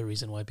that's another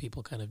reason why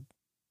people kind of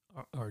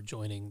are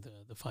joining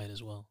the fight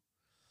as well.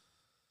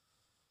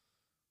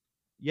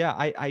 Yeah,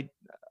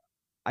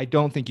 I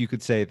don't think you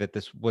could say that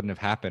this wouldn't have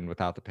happened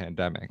without the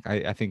pandemic.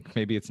 I think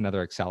maybe it's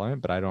another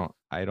accelerant, but I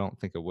don't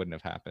think it wouldn't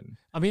have happened.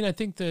 I mean, I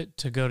think that,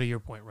 to go to your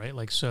point, right?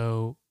 Like,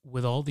 so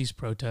with all these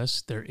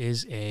protests, there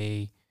is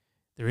a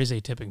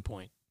tipping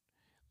point.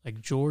 Like,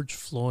 George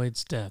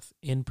Floyd's death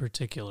in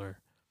particular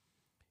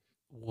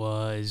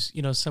was,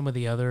 some of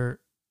the other,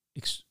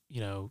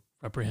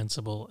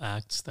 reprehensible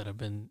acts that have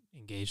been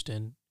engaged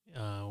in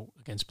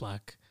against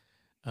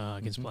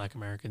Mhm. Black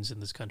Americans in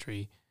this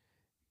country.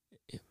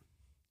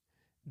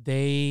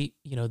 They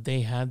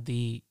had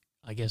the,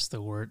 I guess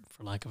the word,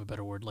 for lack of a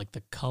better word, like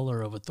the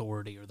color of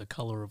authority or the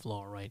color of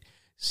law, right?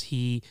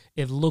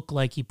 It looked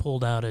like he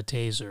pulled out a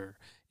taser.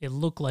 It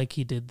looked like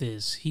he did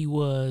this. He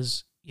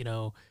was,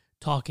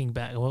 talking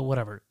back,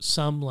 whatever,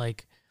 some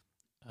like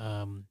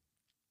um,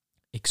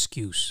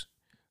 excuse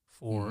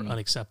for Mhm.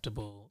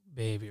 unacceptable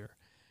behavior.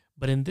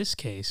 But in this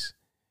case,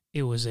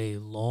 it was a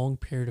long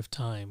period of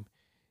time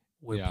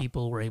where Yeah.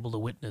 people were able to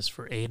witness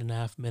for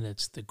 8.5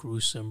 minutes the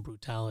gruesome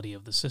brutality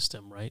of the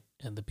system, right?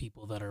 And the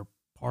people that are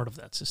part of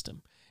that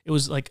system. It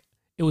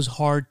was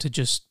hard to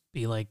just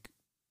be like,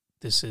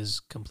 this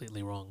is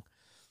completely wrong.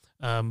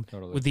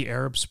 Totally. With the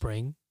Arab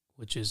Spring,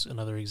 which is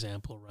another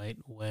example, right?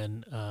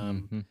 When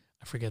Mhm.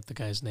 I forget the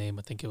guy's name,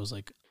 I think it was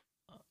like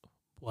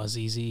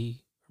Bouazizi,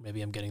 or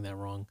maybe I'm getting that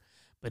wrong,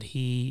 but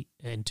he,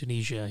 in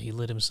Tunisia, he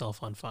lit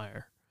himself on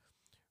fire,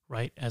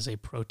 right? As a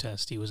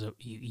protest. He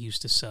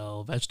used to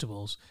sell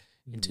vegetables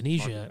in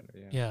Tunisia. Bartender,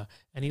 yeah. Yeah.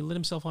 And he lit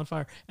himself on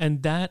fire.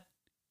 And that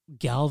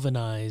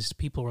galvanized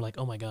people. Were like,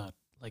 oh my God,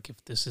 like, if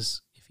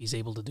he's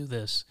able to do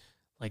this,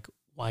 like,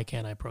 why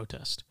can't I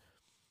protest?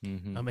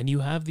 Mhm. And you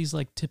have these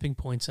like tipping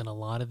points in a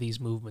lot of these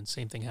movements.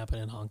 Same thing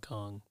happened in Hong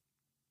Kong,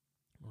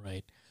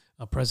 right?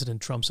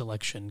 President Trump's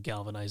election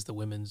galvanized the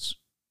women's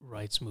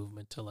rights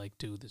movement to like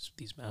do these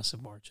massive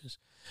marches.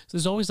 So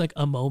there's always like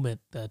a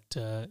moment that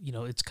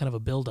it's kind of a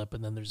buildup,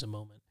 and then there's a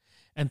moment.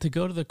 And to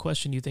go to the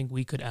question, you said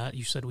we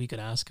could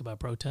ask about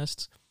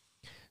protests.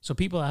 So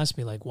people ask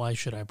me like, why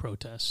should I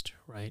protest,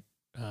 right?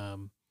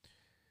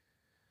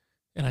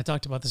 And I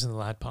talked about this in the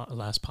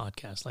last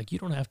podcast. Like, you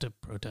don't have to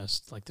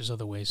protest. Like, there's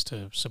other ways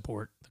to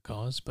support the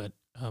cause, but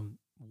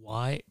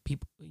why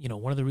people,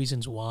 one of the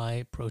reasons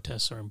why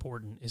protests are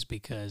important is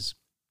because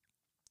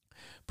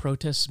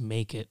protests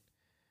make it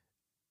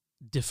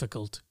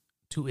difficult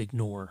to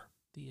ignore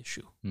the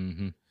issue.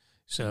 Mhm.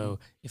 So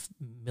if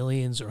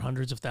millions or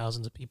hundreds of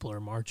thousands of people are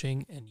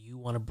marching and you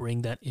want to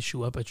bring that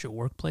issue up at your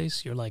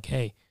workplace, you're like,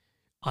 hey,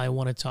 I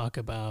want to talk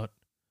about,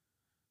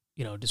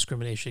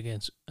 discrimination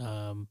against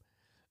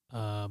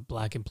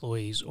black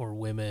employees or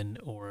women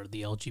or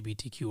the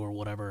LGBTQ or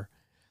whatever,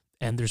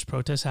 and there's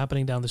protests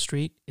happening down the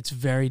street, it's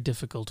very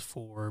difficult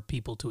for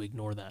people to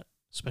ignore that,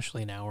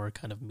 especially in our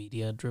kind of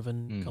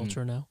media-driven Mhm.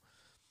 culture now.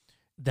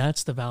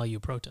 That's the value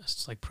of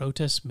protests. Like,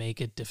 protests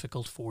make it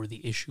difficult for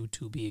the issue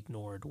to be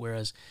ignored.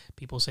 Whereas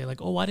people say like,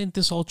 oh, why didn't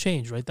this all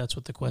change, right? That's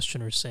what the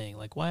questioner is saying.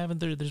 Like, why haven't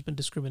there's been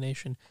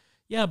discrimination?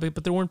 Yeah,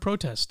 but there weren't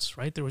protests,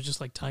 right? There was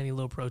just like tiny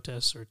little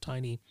protests, or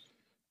tiny,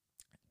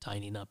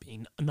 not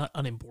being not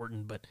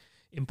unimportant, but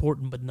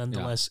important, but Yeah.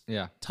 nonetheless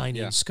Yeah. tiny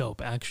Yeah. in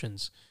scope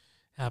actions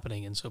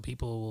happening. And so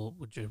people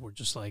were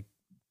just like,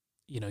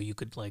 you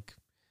could like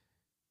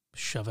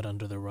shove it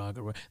under the rug.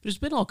 Or there's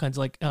been all kinds,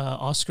 like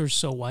Oscars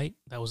So White.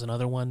 That was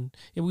another one.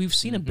 And we've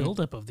seen a Mhm.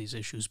 buildup of these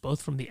issues,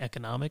 both from the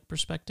economic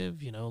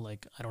perspective,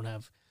 like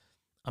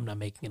I'm not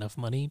making enough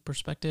money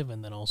perspective,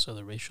 and then also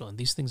the racial. And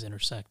these things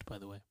intersect, by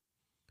the way.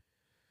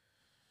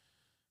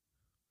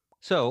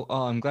 So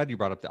I'm glad you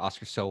brought up the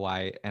Oscar so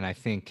white, and I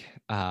think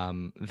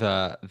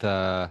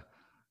the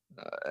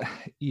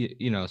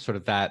sort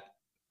of that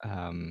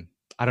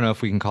I don't know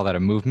if we can call that a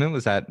movement.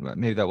 Was that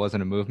maybe that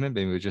wasn't a movement?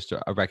 Maybe it was just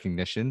a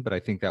recognition. But I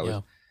think that was,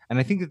 Yeah. and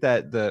I think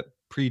that the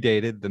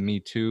predated the Me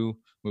Too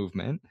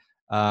movement.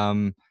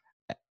 Um,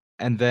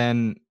 and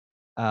then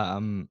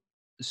um,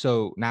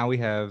 so now we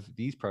have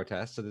these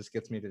protests. So this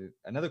gets me to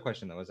another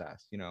question that was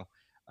asked.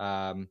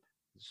 Um,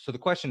 so the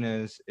question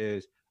is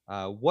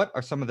what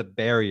are some of the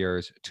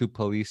barriers to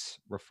police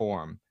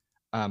reform?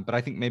 But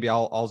I think maybe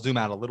I'll zoom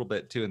out a little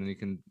bit too, and then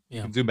you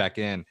Yeah. can zoom back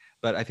in.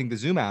 But I think the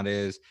zoom out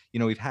is,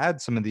 we've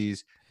had some of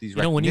these When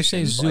you say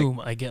recognitions, like, Zoom,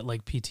 I get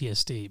like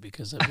PTSD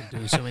because I've been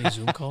doing so many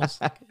Zoom calls.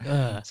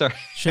 Like, sorry,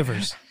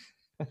 shivers.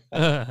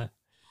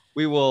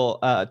 We will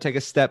take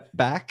a step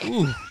back.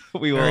 Ooh,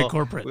 we very will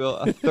corporate. we'll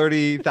a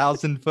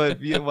 30,000-foot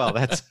view. Well,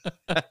 that's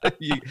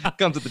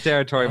comes with the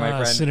territory, my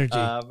friend.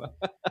 Synergy.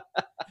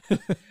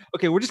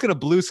 Okay, we're just gonna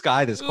blue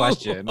sky this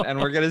question, and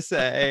we're gonna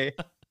say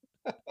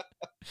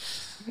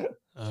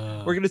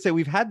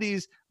we've had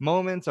these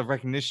moments of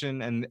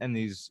recognition and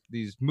these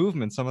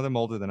movements, some of them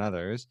older than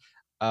others,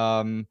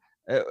 and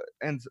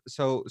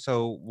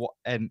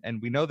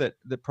we know that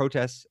the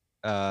protests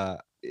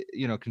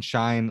can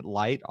shine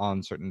light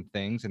on certain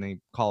things, and they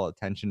call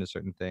attention to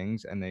certain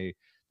things, and they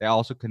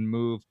also can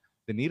move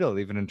the needle,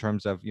 even in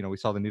terms of, we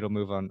saw the needle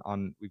move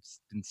on we've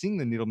been seeing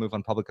the needle move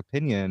on public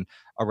opinion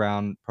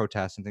around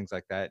protests and things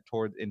like that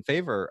in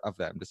favor of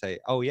them, to say,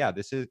 oh yeah,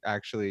 this is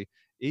actually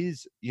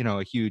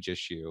a huge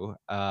issue,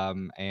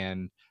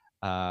 and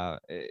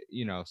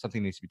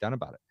something needs to be done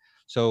about it.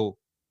 So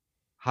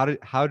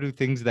how do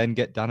things then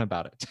get done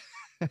about it?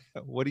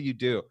 What do you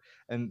do?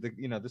 And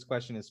this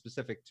question is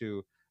specific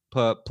to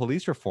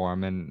police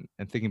reform and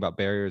thinking about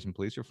barriers in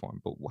police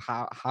reform. But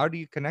how do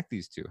you connect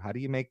these two? How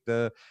do you make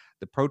the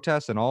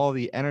protests and all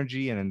the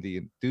energy and the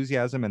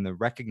enthusiasm and the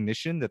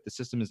recognition that the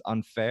system is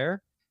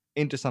unfair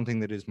into something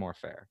that is more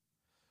fair?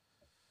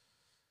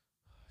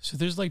 So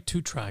there's like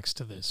two tracks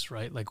to this,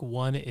 right? Like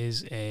one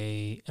is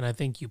and I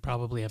think you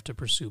probably have to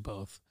pursue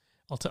both.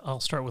 I'll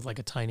start with like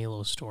a tiny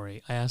little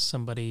story. I asked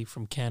somebody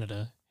from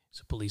Canada,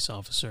 he's a police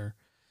officer,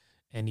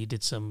 and he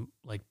did some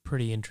like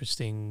pretty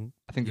interesting.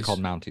 I think they're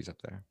called Mounties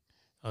up there.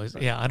 Oh,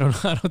 yeah. I don't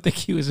think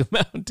he was a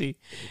Mountie.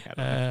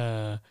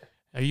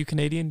 Are you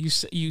Canadian?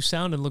 You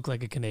sound and look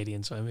like a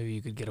Canadian, so maybe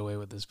you could get away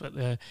with this.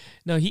 But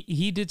no,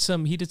 he did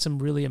some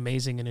really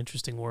amazing and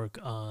interesting work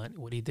on.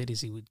 What he did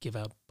is he would give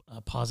out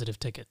positive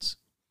tickets.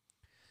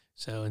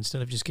 So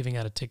instead of just giving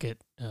out a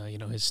ticket,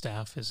 his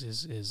staff,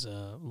 his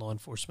law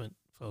enforcement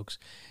folks,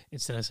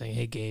 instead of saying,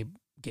 "Hey,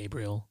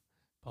 Gabriel,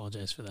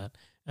 apologize for that.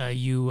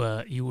 You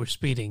were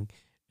speeding,"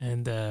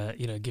 and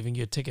giving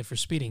you a ticket for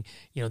speeding,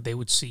 they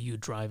would see you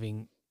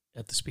driving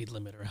at the speed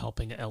limit or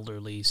helping an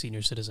elderly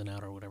senior citizen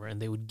out or whatever,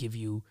 and they would give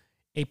you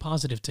a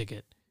positive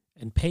ticket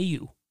and pay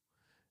you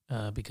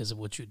because of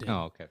what you did.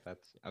 Oh, okay,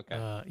 that's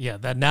okay. Yeah,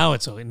 now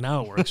it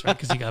works, right?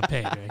 Because you got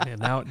paid, right? And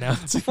now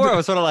it's before I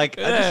was sort of like,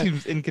 that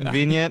seems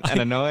inconvenient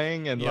and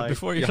annoying, and like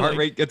before your heart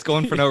rate gets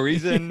going for no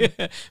reason.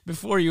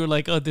 Before you were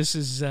like, oh, this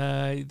is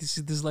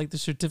like the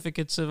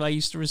certificates I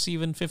used to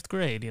receive in 5th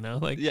grade,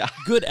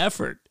 good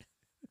effort.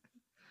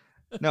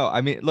 No,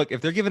 I mean, look, if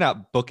they're giving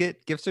out Book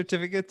It gift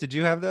certificates, did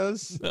you have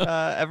those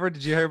ever?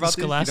 Did you hear about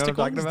the Scholastic these? You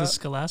know what I'm talking about? The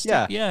Scholastic?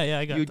 Yeah,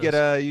 I got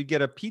you'd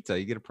get a pizza.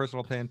 You get a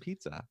personal pan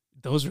pizza.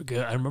 Those were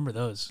good. I remember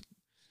those.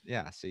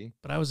 Yeah, see?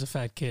 But I was a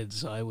fat kid,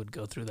 so I would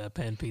go through that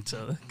pan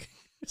pizza.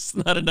 It's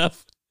not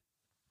enough.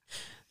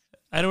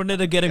 I don't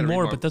end up getting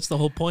more, but that's the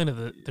whole point of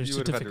it. There's certificates. You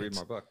would have had to read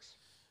more books.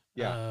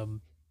 Yeah.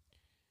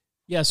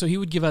 Yeah, so he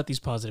would give out these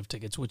positive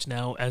tickets, which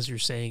now, as you're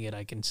saying it,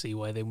 I can see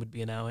why they would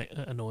be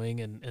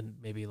annoying and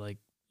maybe like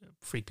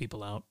freak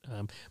people out.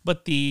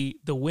 But the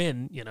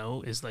win,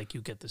 is like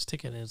you get this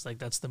ticket, and it's like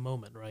that's the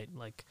moment, right?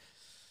 Like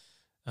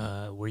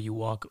where you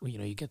walk,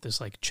 you get this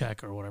like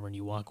check or whatever, and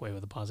you walk away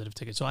with a positive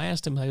ticket. So I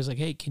asked him, I was like,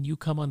 hey, can you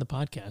come on the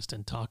podcast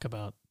and talk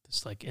about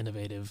this like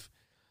innovative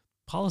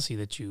policy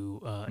that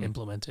you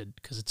implemented?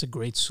 Because it's a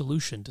great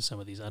solution to some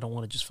of these. I don't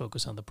want to just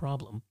focus on the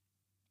problem.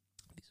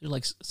 These are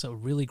like it's a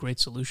really great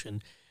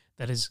solution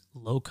that is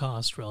low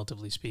cost,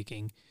 relatively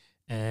speaking,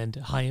 and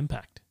high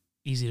impact,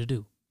 easy to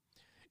do.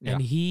 Yeah.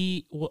 And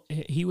he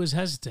was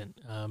hesitant,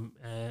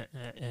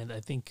 and I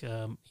think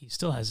he's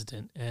still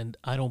hesitant, and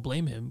I don't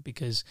blame him,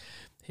 because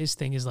his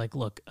thing is like,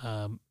 look,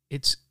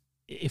 it's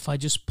if I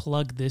just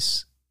plug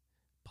this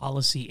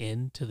policy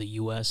into the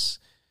U.S.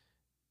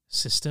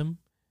 system,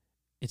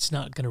 it's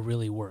not going to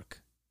really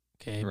work,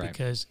 okay? Right.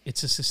 Because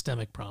it's a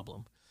systemic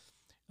problem.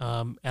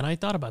 And I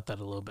thought about that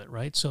a little bit,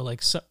 right? So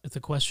like the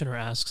questioner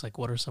asks, like,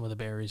 what are some of the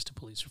barriers to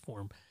police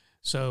reform?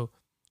 So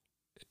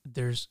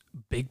there's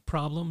big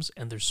problems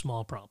and there's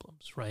small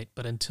problems, right?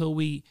 But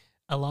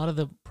a lot of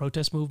the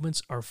protest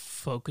movements are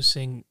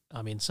focusing,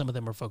 some of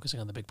them are focusing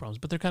on the big problems,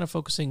 but they're kind of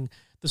focusing,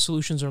 the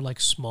solutions are like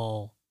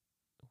small,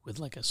 with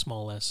like a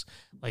small s,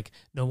 like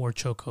no more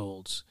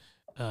chokeholds,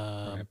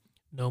 right.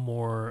 No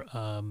more,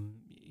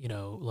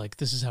 like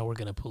this is how we're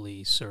going to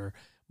police, or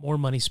more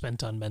money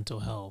spent on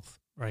mental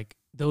health, right?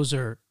 Those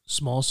are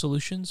small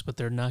solutions, but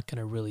they're not going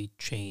to really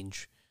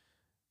change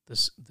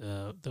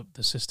the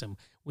system.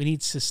 We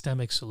need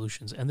systemic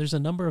solutions, and there's a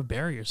number of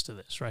barriers to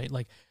this, right?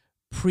 Like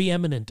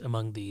preeminent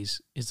among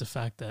these is the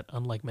fact that,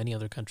 unlike many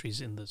other countries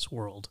in this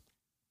world,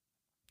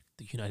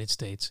 the United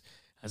States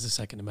has a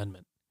Second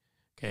Amendment.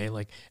 Okay,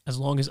 like as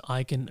long as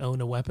I can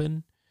own a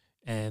weapon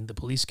and the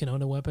police can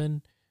own a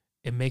weapon,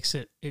 it makes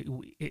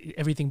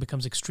everything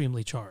becomes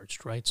extremely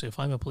charged, right? So if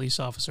I'm a police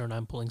officer and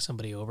I'm pulling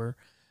somebody over,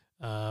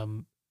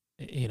 I'm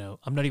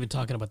not even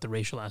talking about the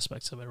racial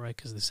aspects of it, right?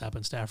 Because this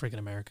happens to African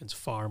Americans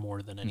far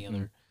more than any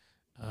other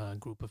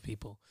group of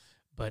people.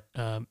 But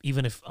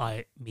even if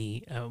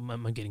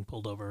I'm getting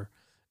pulled over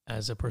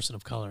as a person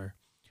of color,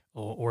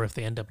 or if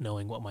they end up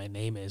knowing what my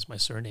name is, my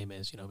surname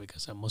is,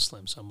 because I'm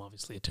Muslim, so I'm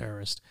obviously a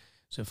terrorist.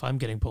 So if I'm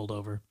getting pulled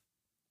over,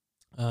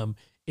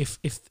 if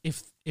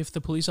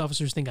the police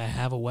officers think I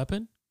have a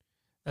weapon,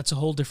 that's a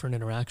whole different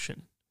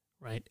interaction,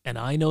 right? And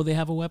I know they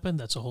have a weapon,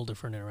 that's a whole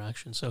different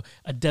interaction. So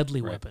a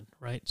deadly weapon,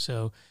 right?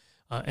 So,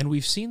 and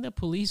we've seen that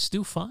police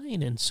do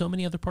fine in so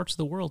many other parts of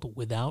the world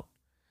without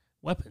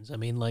weapons. I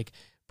mean, like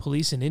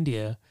police in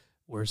India,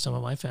 where some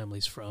of my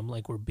family's from,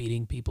 like were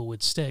beating people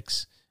with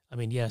sticks. I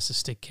mean, yes, a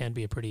stick can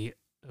be a pretty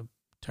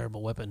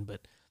terrible weapon,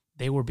 but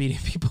they were beating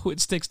people with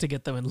sticks to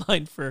get them in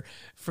line for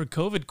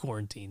COVID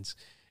quarantines.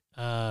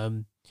 But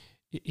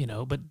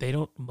they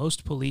don't,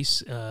 most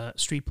police,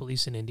 street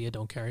police in India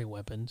don't carry a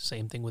weapon.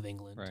 Same thing with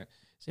England. Right.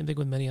 Same thing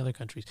with many other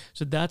countries.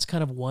 So that's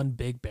kind of one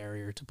big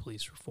barrier to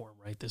police reform,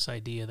 right? This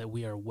idea that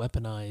we are a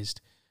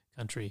weaponized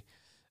country.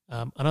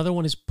 Another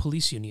one is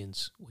police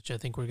unions, which I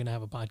think we're going to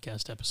have a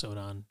podcast episode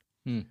on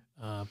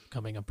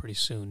coming up pretty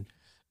soon.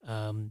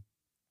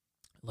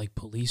 Like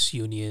police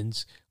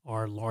unions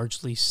are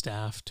largely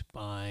staffed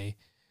by,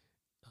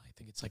 I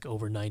think it's like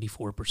over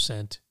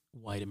 94%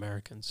 white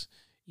Americans,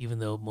 even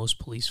though most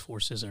police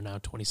forces are now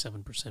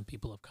 27%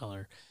 people of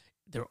color.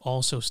 They're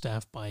also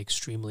staffed by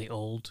extremely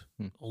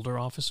older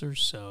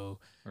officers. So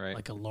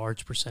like a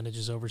large percentage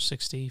is over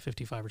 60,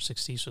 55 or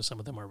 60. So some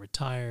of them are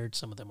retired,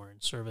 some of them are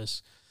in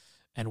service.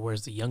 And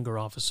whereas the younger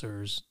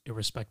officers,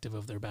 irrespective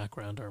of their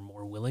background, are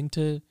more willing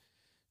to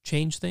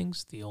change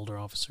things, the older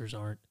officers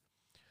aren't.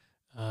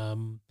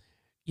 And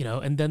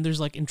then there's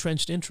like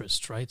entrenched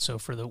interests, right? So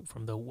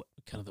from the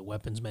kind of the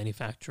weapons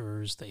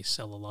manufacturers, they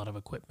sell a lot of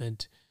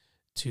equipment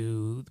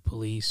to the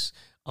police,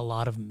 a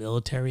lot of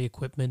military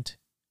equipment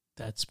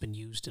that's been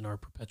used in our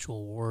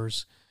perpetual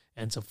wars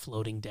ends up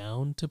floating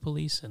down to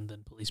police, and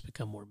then police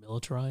become more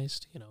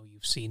militarized.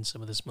 You've seen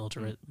some of this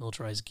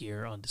militarized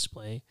gear on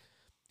display.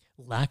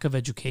 Lack of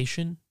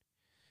education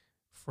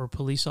for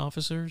police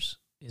officers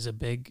is a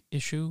big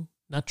issue.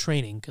 Not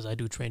training, because I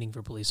do training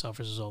for police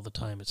officers all the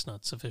time. It's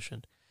not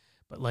sufficient.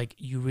 But like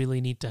you really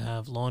need to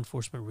have law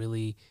enforcement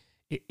really,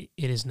 it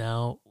is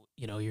now,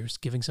 you're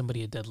giving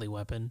somebody a deadly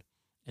weapon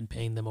and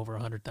paying them over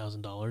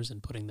 $100,000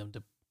 and putting them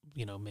to,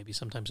 maybe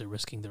sometimes they're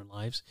risking their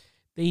lives.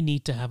 They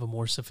need to have a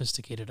more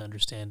sophisticated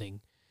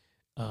understanding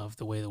of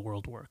the way the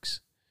world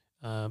works.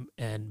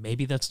 And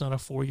maybe that's not a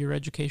 4-year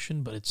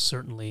education, but it's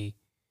certainly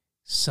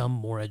some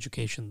more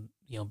education,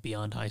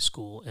 beyond high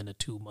school and a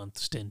 2-month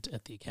stint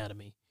at the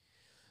academy.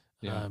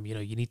 Yeah.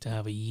 You need to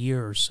have a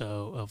year or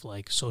so of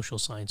like social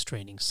science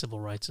training, civil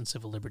rights and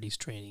civil liberties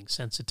training,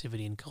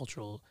 sensitivity and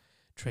cultural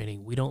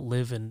training. We don't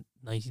live in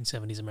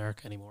 1970s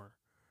America anymore.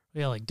 We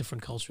got like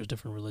different cultures,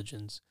 different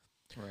religions.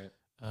 Right.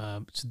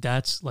 So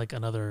that's like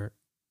another,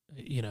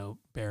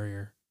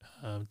 barrier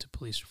to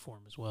police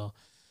reform as well.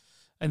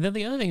 And then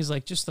the other thing is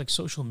like just like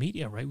social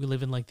media, right? We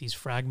live in like these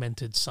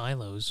fragmented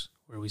silos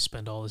where we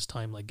spend all this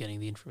time like getting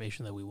the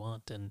information that we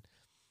want, and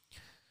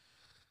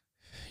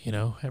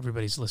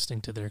everybody's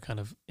listening to their kind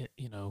of,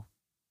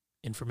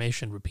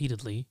 information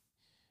repeatedly.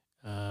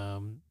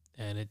 And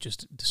it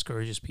just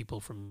discourages people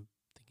from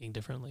thinking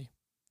differently,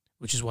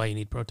 which is why you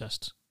need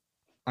protests.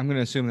 I'm going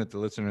to assume that the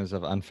listeners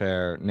of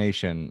Unfair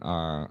Nation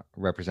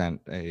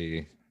represent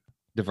a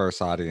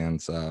diverse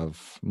audience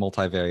of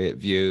multivariate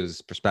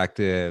views,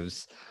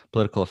 perspectives,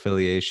 political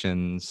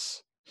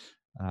affiliations,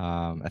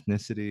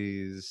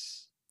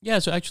 ethnicities. Yeah,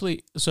 so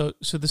actually, so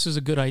this is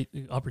a good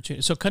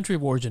opportunity. So country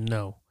of origin,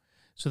 no.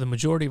 So the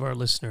majority of our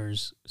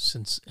listeners,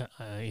 since,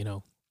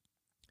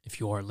 if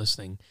you are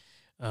listening,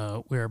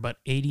 we're about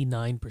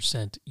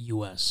 89%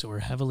 U.S., so we're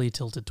heavily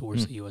tilted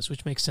towards the U.S.,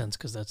 which makes sense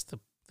because that's the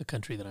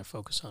country that I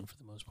focus on for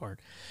the most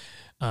part.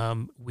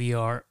 We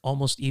are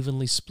almost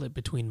evenly split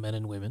between men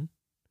and women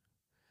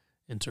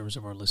in terms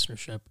of our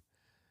listenership.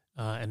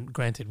 And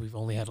granted, we've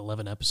only had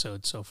 11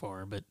 episodes so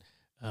far, but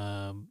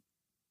so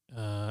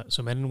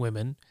men and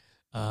women.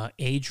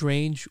 Age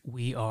range,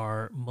 we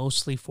are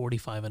mostly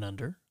 45 and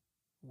under,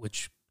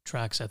 which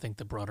tracks, I think,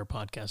 the broader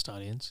podcast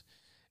audience.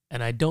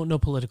 And I don't know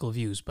political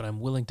views, but I'm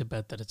willing to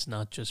bet that it's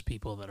not just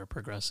people that are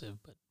progressive,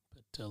 but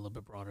a little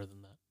bit broader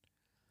than that.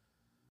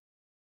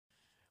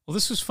 Well,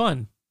 this was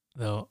fun,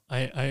 though.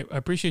 I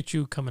appreciate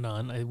you coming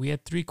on. We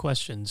had 3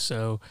 questions,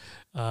 so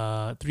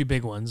 3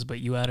 big ones, but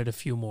you added a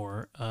few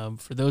more.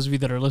 For those of you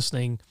that are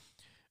listening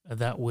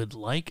that would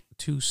like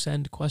to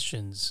send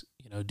questions,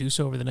 do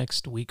so over the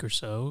next week or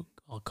so.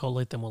 I'll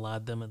collate them, we'll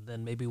add them, and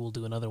then maybe we'll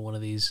do another one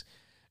of these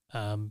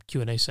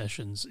Q&A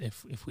sessions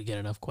if we get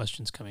enough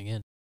questions coming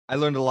in. I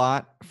learned a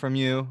lot from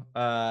you,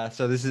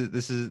 so this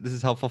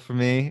is helpful for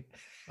me.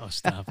 Oh,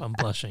 stop! I'm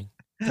blushing.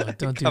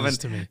 Don't do this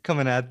to me.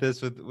 Coming at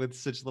this with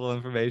such little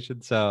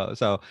information.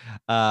 So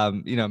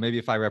maybe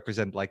if I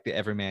represent like the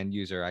everyman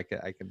user, I can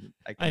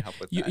help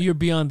with that. You're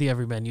beyond the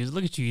everyman user.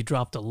 Look at you. You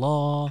dropped a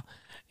law.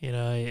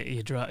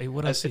 You drop.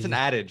 What else? It's an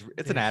adage.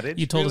 It's an adage.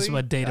 You told us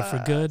about Data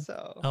for Good.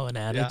 An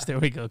adage. Yeah. There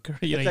we go.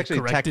 It's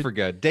actually Tech for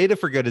Good. Data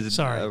for Good is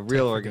a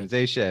real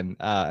organization,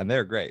 and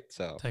they're great.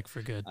 So Tech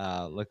for Good.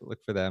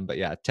 Look for them. But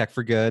yeah, Tech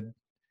for Good,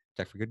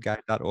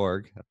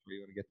 techforgoodguy.org. That's where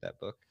you want to get that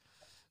book.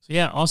 So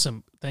yeah,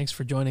 awesome. Thanks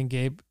for joining,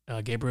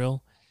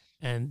 Gabriel,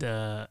 and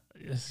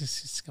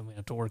it's gonna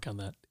have to work on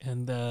that.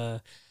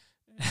 And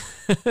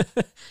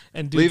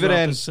and do Leave it drop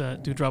in. us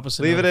do drop us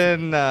a Leave note. it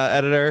in,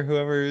 editor.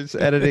 Whoever's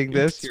editing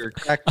this, your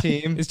crack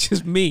team. It's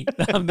just me.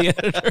 I'm the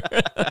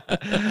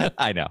editor.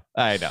 I know.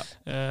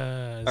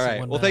 All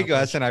right. Well, thank you,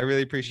 Hassan. I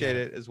really appreciate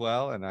it as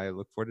well, and I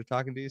look forward to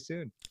talking to you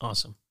soon.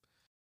 Awesome.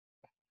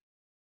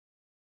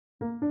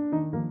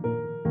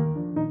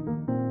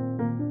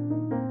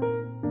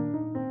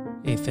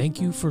 Hey,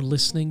 thank you for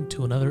listening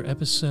to another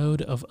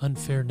episode of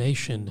Unfair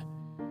Nation.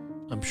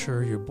 I'm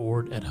sure you're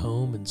bored at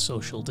home and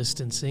social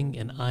distancing,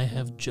 and I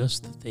have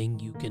just the thing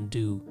you can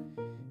do.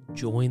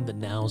 Join the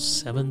now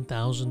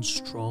 7,000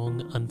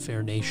 strong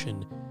Unfair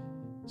Nation.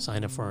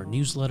 Sign up for our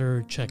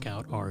newsletter, check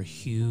out our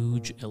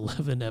huge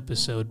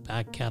 11-episode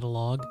back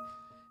catalog,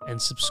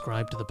 and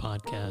subscribe to the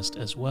podcast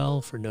as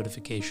well for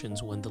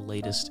notifications when the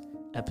latest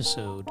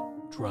episode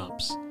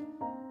drops.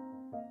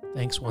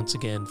 Thanks once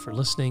again for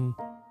listening.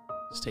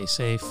 Stay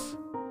safe,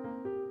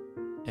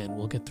 and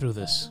we'll get through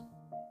this.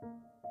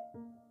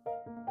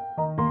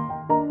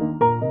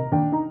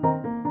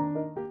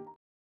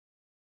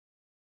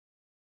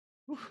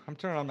 I'm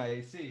turning on my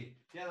AC.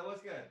 Yeah, that was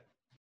good.